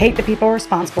 and we hate the people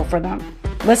responsible for them.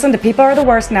 Listen to People Are the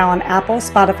Worst now on Apple,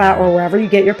 Spotify, or wherever you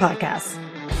get your podcasts.